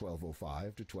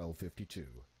 1205 to 1252.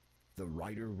 The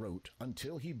writer wrote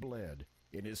until he bled.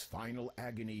 In his final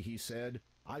agony he said,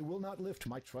 I will not lift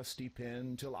my trusty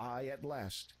pen till I at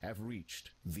last have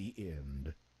reached the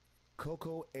end.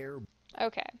 Coco Air.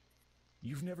 Okay.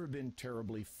 You've never been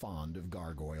terribly fond of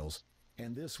gargoyles.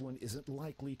 and this one isn't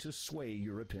likely to sway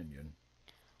your opinion.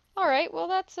 All right, well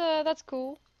that's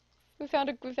cool. We found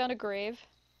a grave.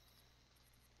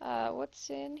 What's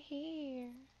in here?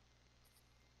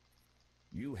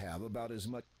 You have about as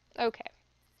much. Okay.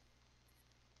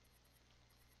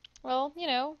 Well, you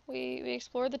know, we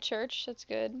explored the church. That's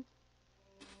good.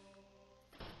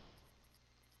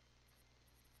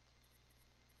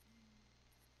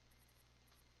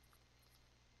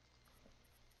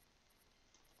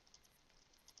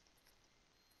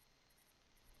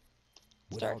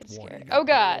 It's dark and scary. Oh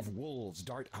God! Wolves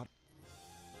dart out.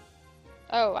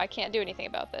 Oh, I can't do anything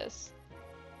about this.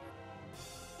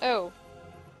 Oh.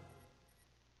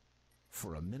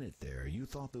 For a minute there, you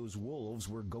thought those wolves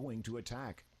were going to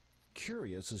attack.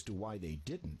 Curious as to why they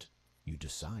didn't, you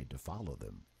decide to follow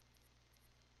them.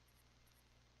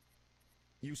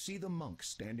 You see the monk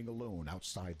standing alone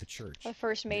outside the church. The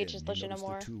first mage is Then you Legend notice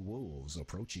Amor. the two wolves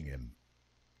approaching him.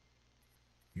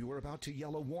 You are about to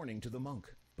yell a warning to the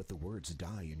monk, but the words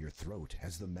die in your throat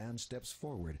as the man steps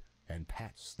forward and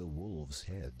pats the wolves'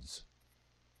 heads.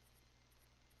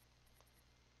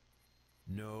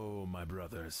 No, my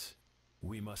brothers.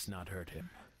 We must not hurt him.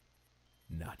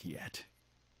 Not yet.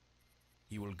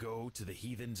 He will go to the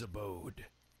heathen's abode.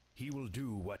 He will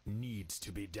do what needs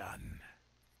to be done.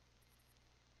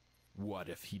 What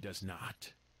if he does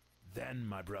not? Then,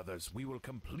 my brothers, we will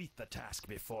complete the task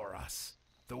before us.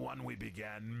 The one we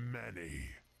began many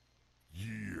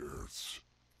years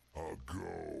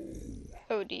ago.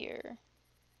 Oh dear.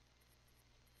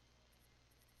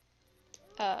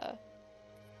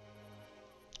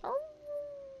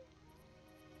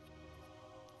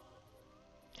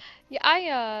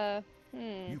 Yeah,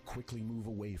 You quickly move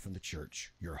away from the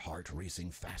church, your heart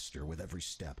racing faster with every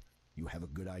step. You have a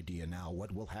good idea now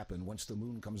what will happen once the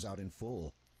moon comes out in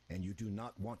full, and you do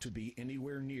not want to be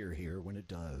anywhere near here when it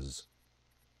does.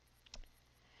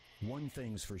 One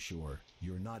thing's for sure,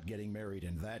 you're not getting married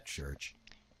in that church.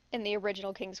 In the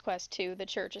original King's Quest 2, the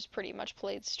church is pretty much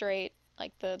played straight.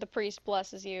 Like, the priest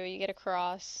blesses you, you get a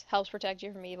cross, helps protect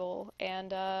you from evil,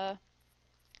 and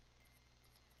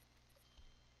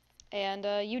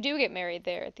you do get married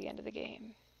there at the end of the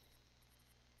game.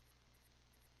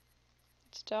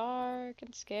 It's dark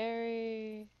and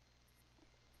scary.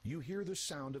 You hear the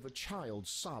sound of a child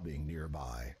sobbing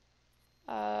nearby.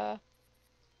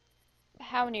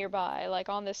 How nearby? Like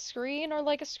on this screen or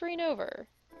like a screen over?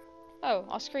 Oh,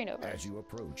 a screen over. As you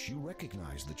approach, you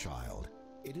recognize the child.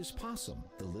 It is Possum,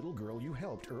 the little girl you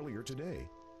helped earlier today.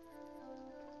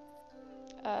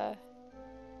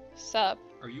 Sup?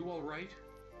 Are you all right?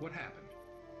 What happened?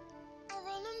 I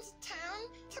went into town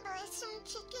to buy some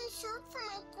chicken soup for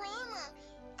my grandma.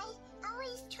 I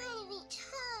always try to reach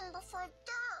home before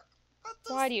dark.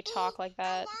 But Why do you talk like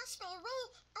that? I lost my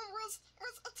way and was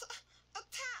attacked.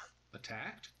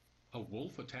 Attacked? A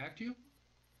wolf attacked you?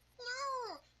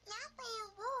 No, not by a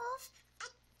wolf. A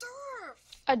dwarf.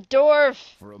 A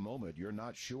dwarf! For a moment, you're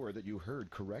not sure that you heard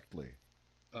correctly.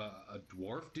 A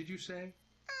dwarf, did you say?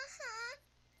 Uh-huh.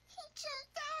 He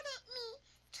jumped out at me,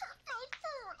 took my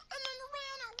food, and then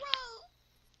ran away.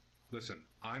 Listen,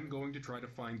 I'm going to try to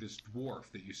find this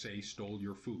dwarf that you say stole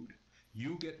your food.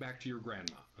 You get back to your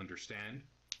grandma, understand?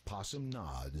 Possum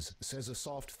nods, says a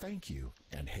soft thank you,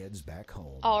 and heads back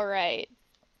home. Alright.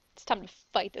 It's time to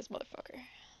fight this motherfucker.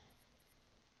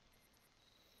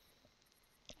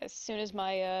 As soon as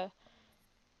my,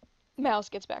 mouse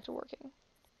gets back to working.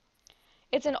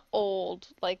 It's an old,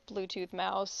 like, Bluetooth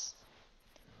mouse.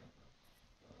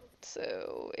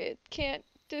 So, it can't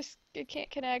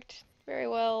connect very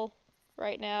well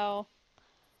right now,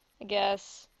 I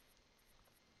guess.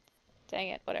 Dang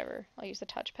it, whatever. I'll use the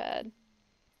touchpad.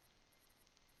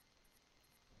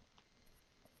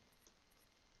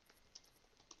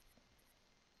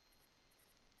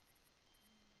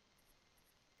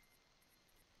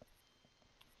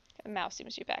 The mouse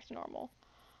seems to be back to normal.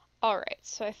 Alright,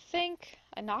 so I think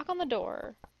I knock on the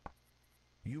door.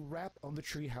 You rap on the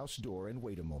treehouse door and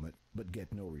wait a moment, but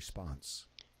get no response.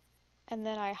 And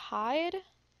then I hide.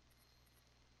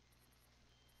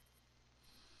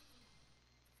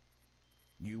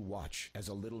 You watch as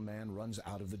a little man runs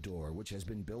out of the door, which has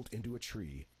been built into a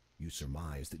tree. You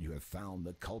surmise that you have found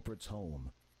the culprit's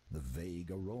home. The vague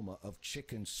aroma of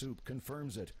chicken soup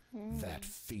confirms it. That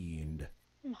fiend.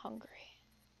 I'm hungry.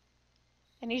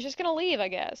 And he's just gonna leave, I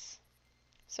guess.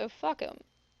 So fuck him.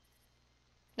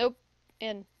 Nope.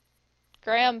 In.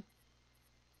 Graham.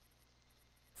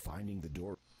 Finding the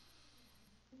door.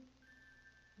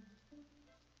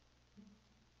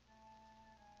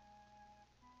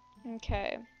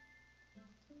 Okay.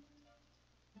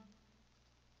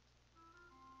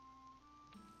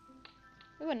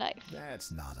 Ooh, a knife.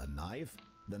 That's not a knife.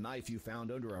 The knife you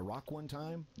found under a rock one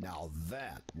time? Now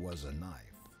that was a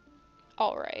knife.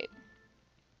 Alright.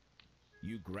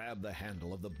 You grab the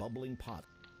handle of the bubbling pot.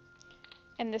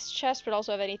 And this chest would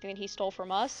also have anything that he stole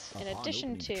from us, in Upon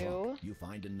addition opening the to... trunk, you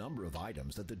find a number of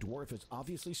items that the dwarf has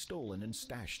obviously stolen and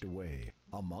stashed away.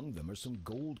 Among them are some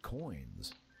gold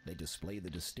coins. They display the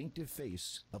distinctive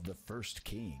face of the first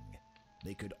king.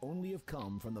 They could only have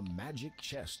come from the magic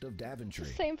chest of Daventry.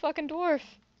 It's the same fucking dwarf.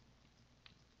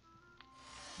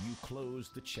 You close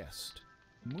the chest,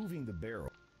 moving the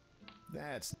barrel.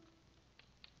 That's...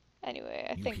 Anyway,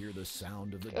 I you think... hear the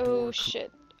sound of the Oh, door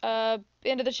shit.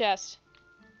 Into the chest.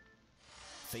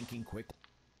 Thinking quickly.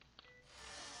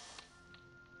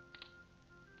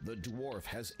 The dwarf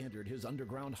has entered his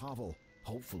underground hovel.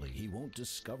 Hopefully he won't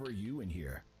discover you in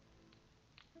here.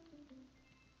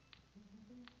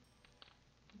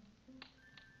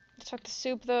 Took the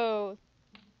soup, though.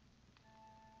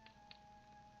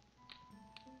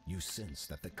 You sense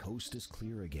that the coast is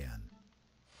clear again.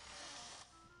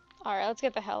 Alright, let's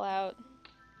get the hell out.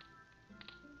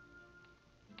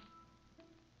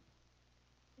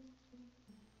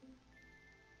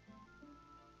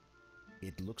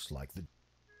 It looks like the...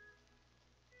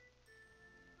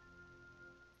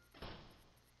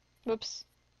 Whoops.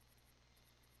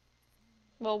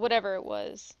 Well, whatever it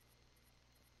was.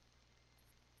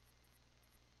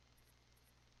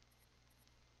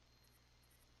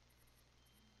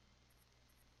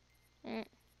 Mm.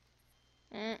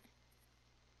 Mm.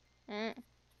 Mm.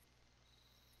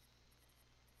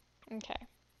 Okay.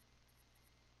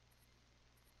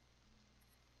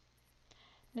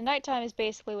 The nighttime is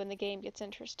basically when the game gets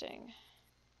interesting.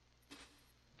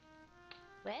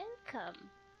 Welcome.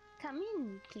 Come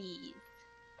in, please.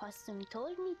 Possum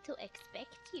told me to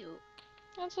expect you.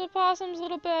 That's what Possum's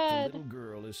little The bed. little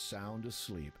girl is sound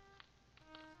asleep.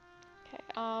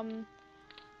 Okay,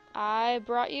 I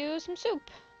brought you some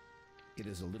soup. It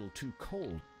is a little too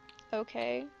cold.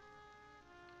 Okay.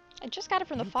 I just got it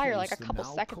from the You fire like place a the couple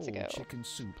now seconds cold ago. chicken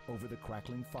soup over the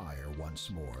crackling fire once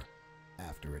more.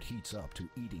 After it heats up to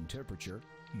eating temperature,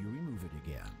 you remove it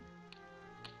again.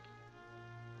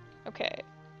 Okay.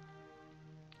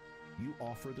 You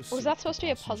offer the Was soup that supposed to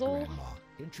be a Possum's puzzle? grandma.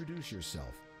 Introduce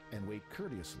yourself and wait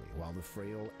courteously while the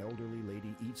frail elderly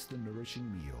lady eats the nourishing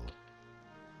meal.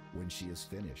 When she is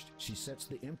finished, she sets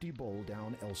the empty bowl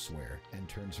down elsewhere and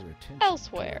turns her attention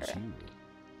Elsewhere. towards you.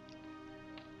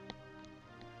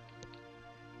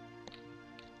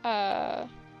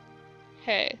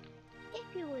 Hey.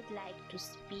 If you would like to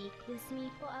speak with me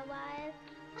for a while,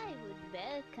 I would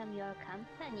welcome your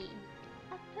company.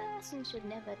 A person should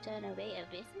never turn away a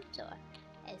visitor,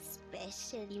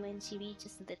 especially when she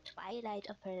reaches the twilight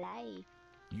of her life.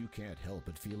 You can't help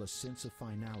but feel a sense of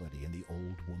finality in the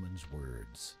old woman's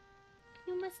words.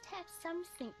 You must have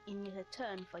something in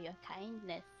return for your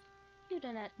kindness. You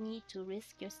do not need to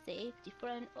risk your safety for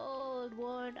an old,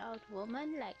 worn-out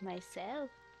woman like myself.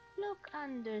 Look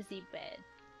under the bed.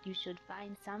 You should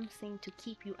find something to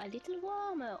keep you a little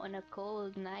warmer on a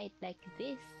cold night like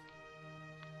this.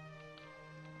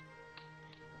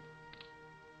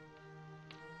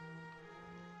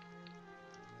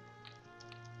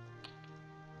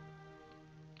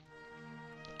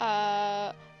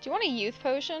 Do you want a youth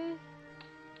potion?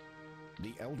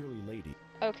 The elderly lady.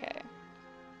 Okay.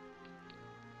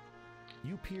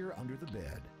 You peer under the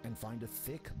bed and find a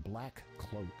thick black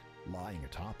cloak. Lying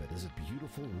atop it is a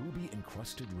beautiful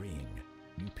ruby-encrusted ring.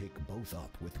 You pick both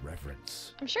up with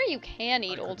reverence. I'm sure you can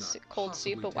eat I could old not cold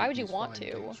soup, possibly but why take would you these want fine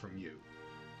to? things from you.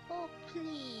 Oh,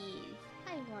 please.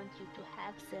 I want you to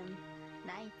have them.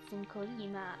 Nights in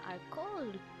Kolima are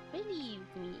cold, believe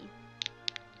me.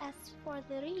 As for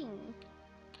the ring,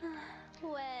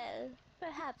 well,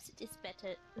 perhaps it is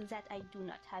better that I do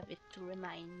not have it to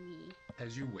remind me.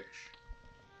 As you wish.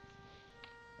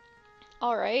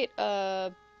 Alright,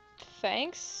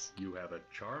 thanks? You have a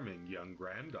charming young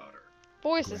granddaughter.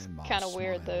 Voice is Grandma kinda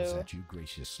weird, smiles though. at you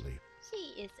graciously.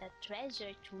 She is a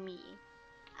treasure to me.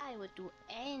 I would do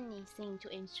anything to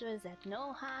ensure that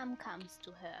no harm comes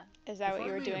to her. Is that If what I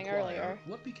you were may doing inquire, earlier?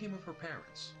 What became of her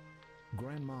parents?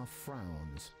 Grandma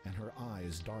frowns, and her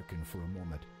eyes darken for a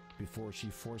moment before she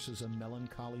forces a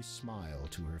melancholy smile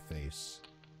to her face.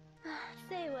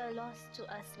 They were lost to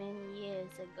us many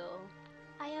years ago.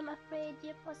 I am afraid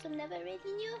dear Possum never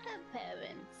really knew her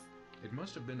parents. It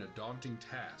must have been a daunting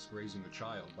task raising a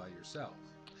child by yourself,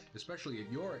 especially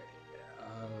at your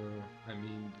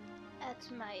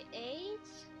At my age?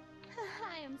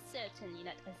 I am certainly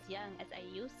not as young as I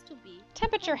used to be.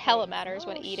 Temperature And hella there's matters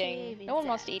when no eating. shame in No one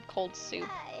wants that. to eat cold soup.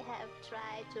 I have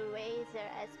tried to raise her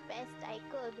as best I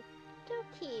could,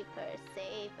 to keep her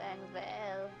safe and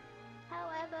well.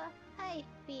 However, I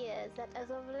fear that as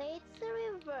of late the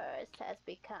reverse has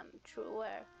become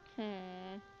truer.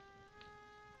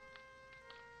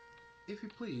 If you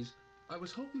please, I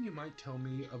was hoping you might tell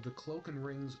me of the Cloak and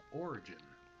Ring's origin.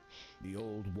 The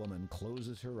old woman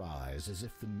closes her eyes as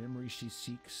if the memory she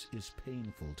seeks is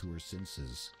painful to her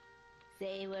senses.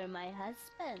 They were my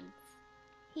husband's.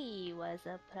 He was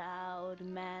a proud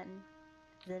man,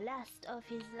 the last of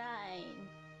his line.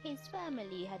 His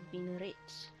family had been rich,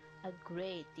 a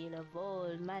great deal of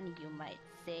old money, you might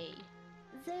say.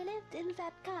 They lived in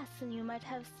that castle you might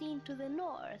have seen to the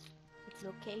north. Its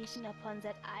location upon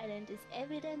that island is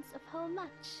evidence of how much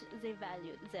they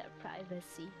valued their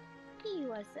privacy. He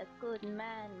was a good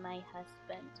man, my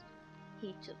husband.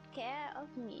 He took care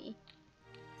of me.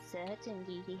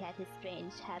 Certainly he had his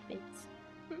strange habits.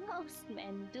 Most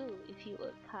men do, if you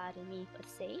will pardon me for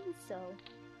saying so.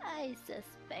 I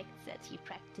suspect that he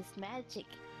practiced magic,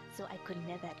 so I could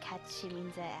never catch him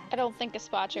in the act. I don't think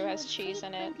gazpacho has cheese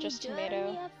in it, just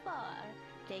tomato. Afar,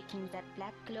 taking that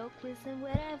black cloak with him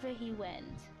wherever he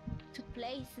went, to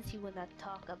places he would not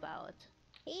talk about.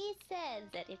 He said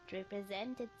that it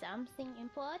represented something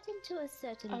important to a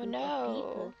certain group of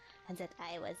people, and that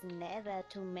I was never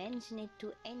to mention it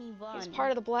to anyone. He's part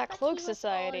of the Black Cloak But he was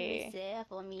Society. always there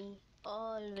for me,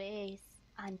 always,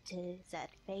 until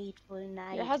that fateful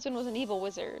night. Your husband was an evil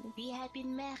wizard. We had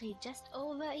been married just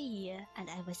over a year, and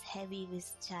I was heavy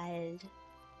with child.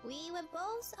 We were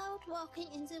both out walking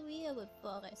in the weirwood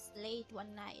forest late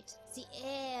one night. The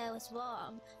air was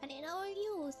warm, and in our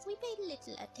youth we paid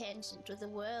little attention to the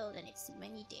world and its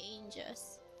many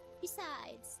dangers.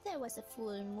 Besides, there was a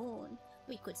full moon.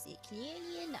 We could see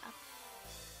clearly enough.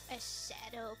 A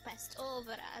shadow passed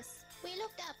over us. We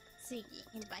looked up, thinking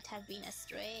it might have been a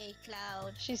stray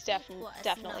cloud. She's It was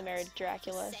definitely not. married to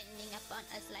Dracula. Descending upon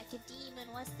us like a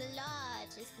demon was the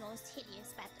largest, most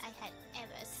hideous bat I had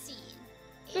ever seen.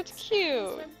 That's Its cute.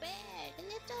 fangs were bared, and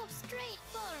it dove straight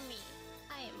for me.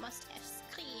 I must have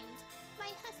screamed. My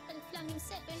husband flung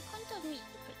himself in front of me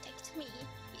to protect me.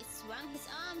 He swung his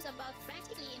arms about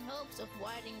frantically in hopes of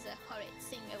warding the horrid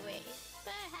thing away.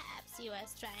 Perhaps he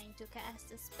was trying to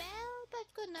cast a spell,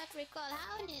 but could not recall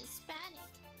how in his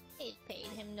panic. It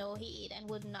paid him no heed and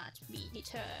would not be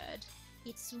deterred.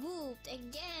 It swooped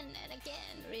again and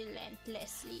again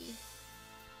relentlessly.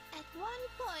 At one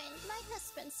point, my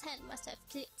husband's hand must have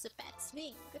clipped the bat's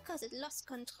wing because it lost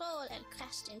control and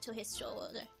crashed into his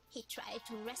shoulder. He tried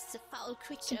to wrest the foul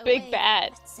creature a big away,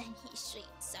 bat. but then he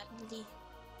shrieked suddenly.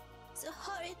 The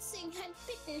horrid thing had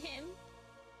bitten him.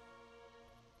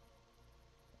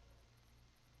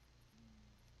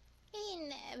 He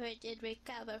never did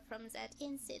recover from that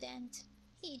incident.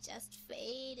 He just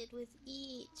faded with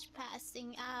each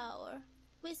passing hour.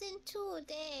 Within 2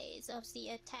 days of the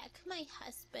attack, my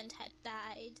husband had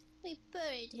died. We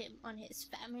buried him on his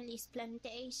family's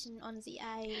plantation on the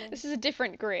island. This is a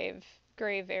different grave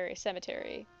area,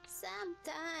 cemetery.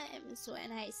 Sometimes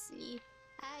when I sleep,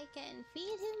 I can feel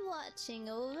him watching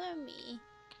over me,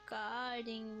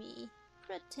 guarding me,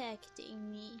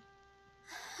 protecting me.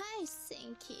 I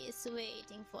think he is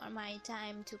waiting for my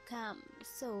time to come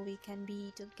so we can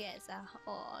be together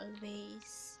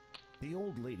always. The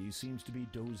old lady seems to be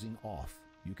dozing off.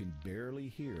 You can barely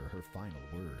hear her final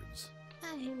words.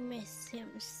 I miss him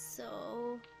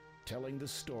so. Telling the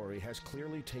story has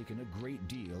clearly taken a great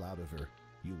deal out of her.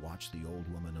 You watch the old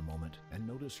woman a moment and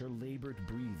notice her labored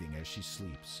breathing as she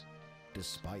sleeps.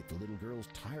 Despite the little girl's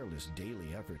tireless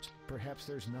daily efforts, perhaps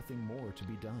there's nothing more to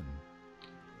be done.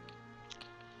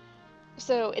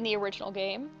 So in the original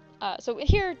game, so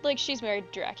here, like, she's married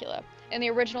to Dracula. In the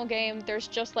original game, there's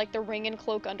just like the ring and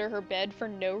cloak under her bed for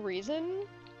no reason.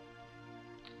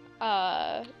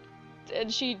 And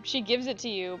she gives it to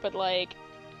you, but like,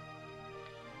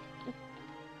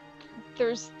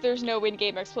 there's no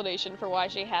in-game explanation for why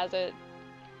she has it.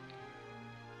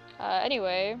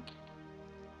 Anyway,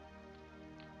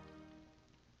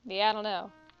 yeah, I don't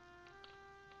know.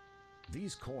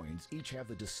 These coins each have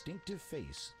the distinctive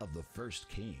face of the first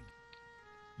king.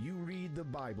 You read the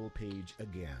Bible page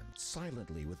again,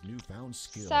 silently with newfound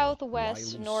skill. South,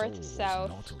 west, wily north, souls south,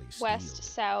 naughtily west, steeled.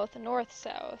 south, north,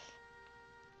 south.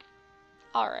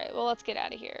 Alright, well, let's get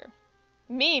out of here.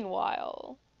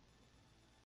 Meanwhile...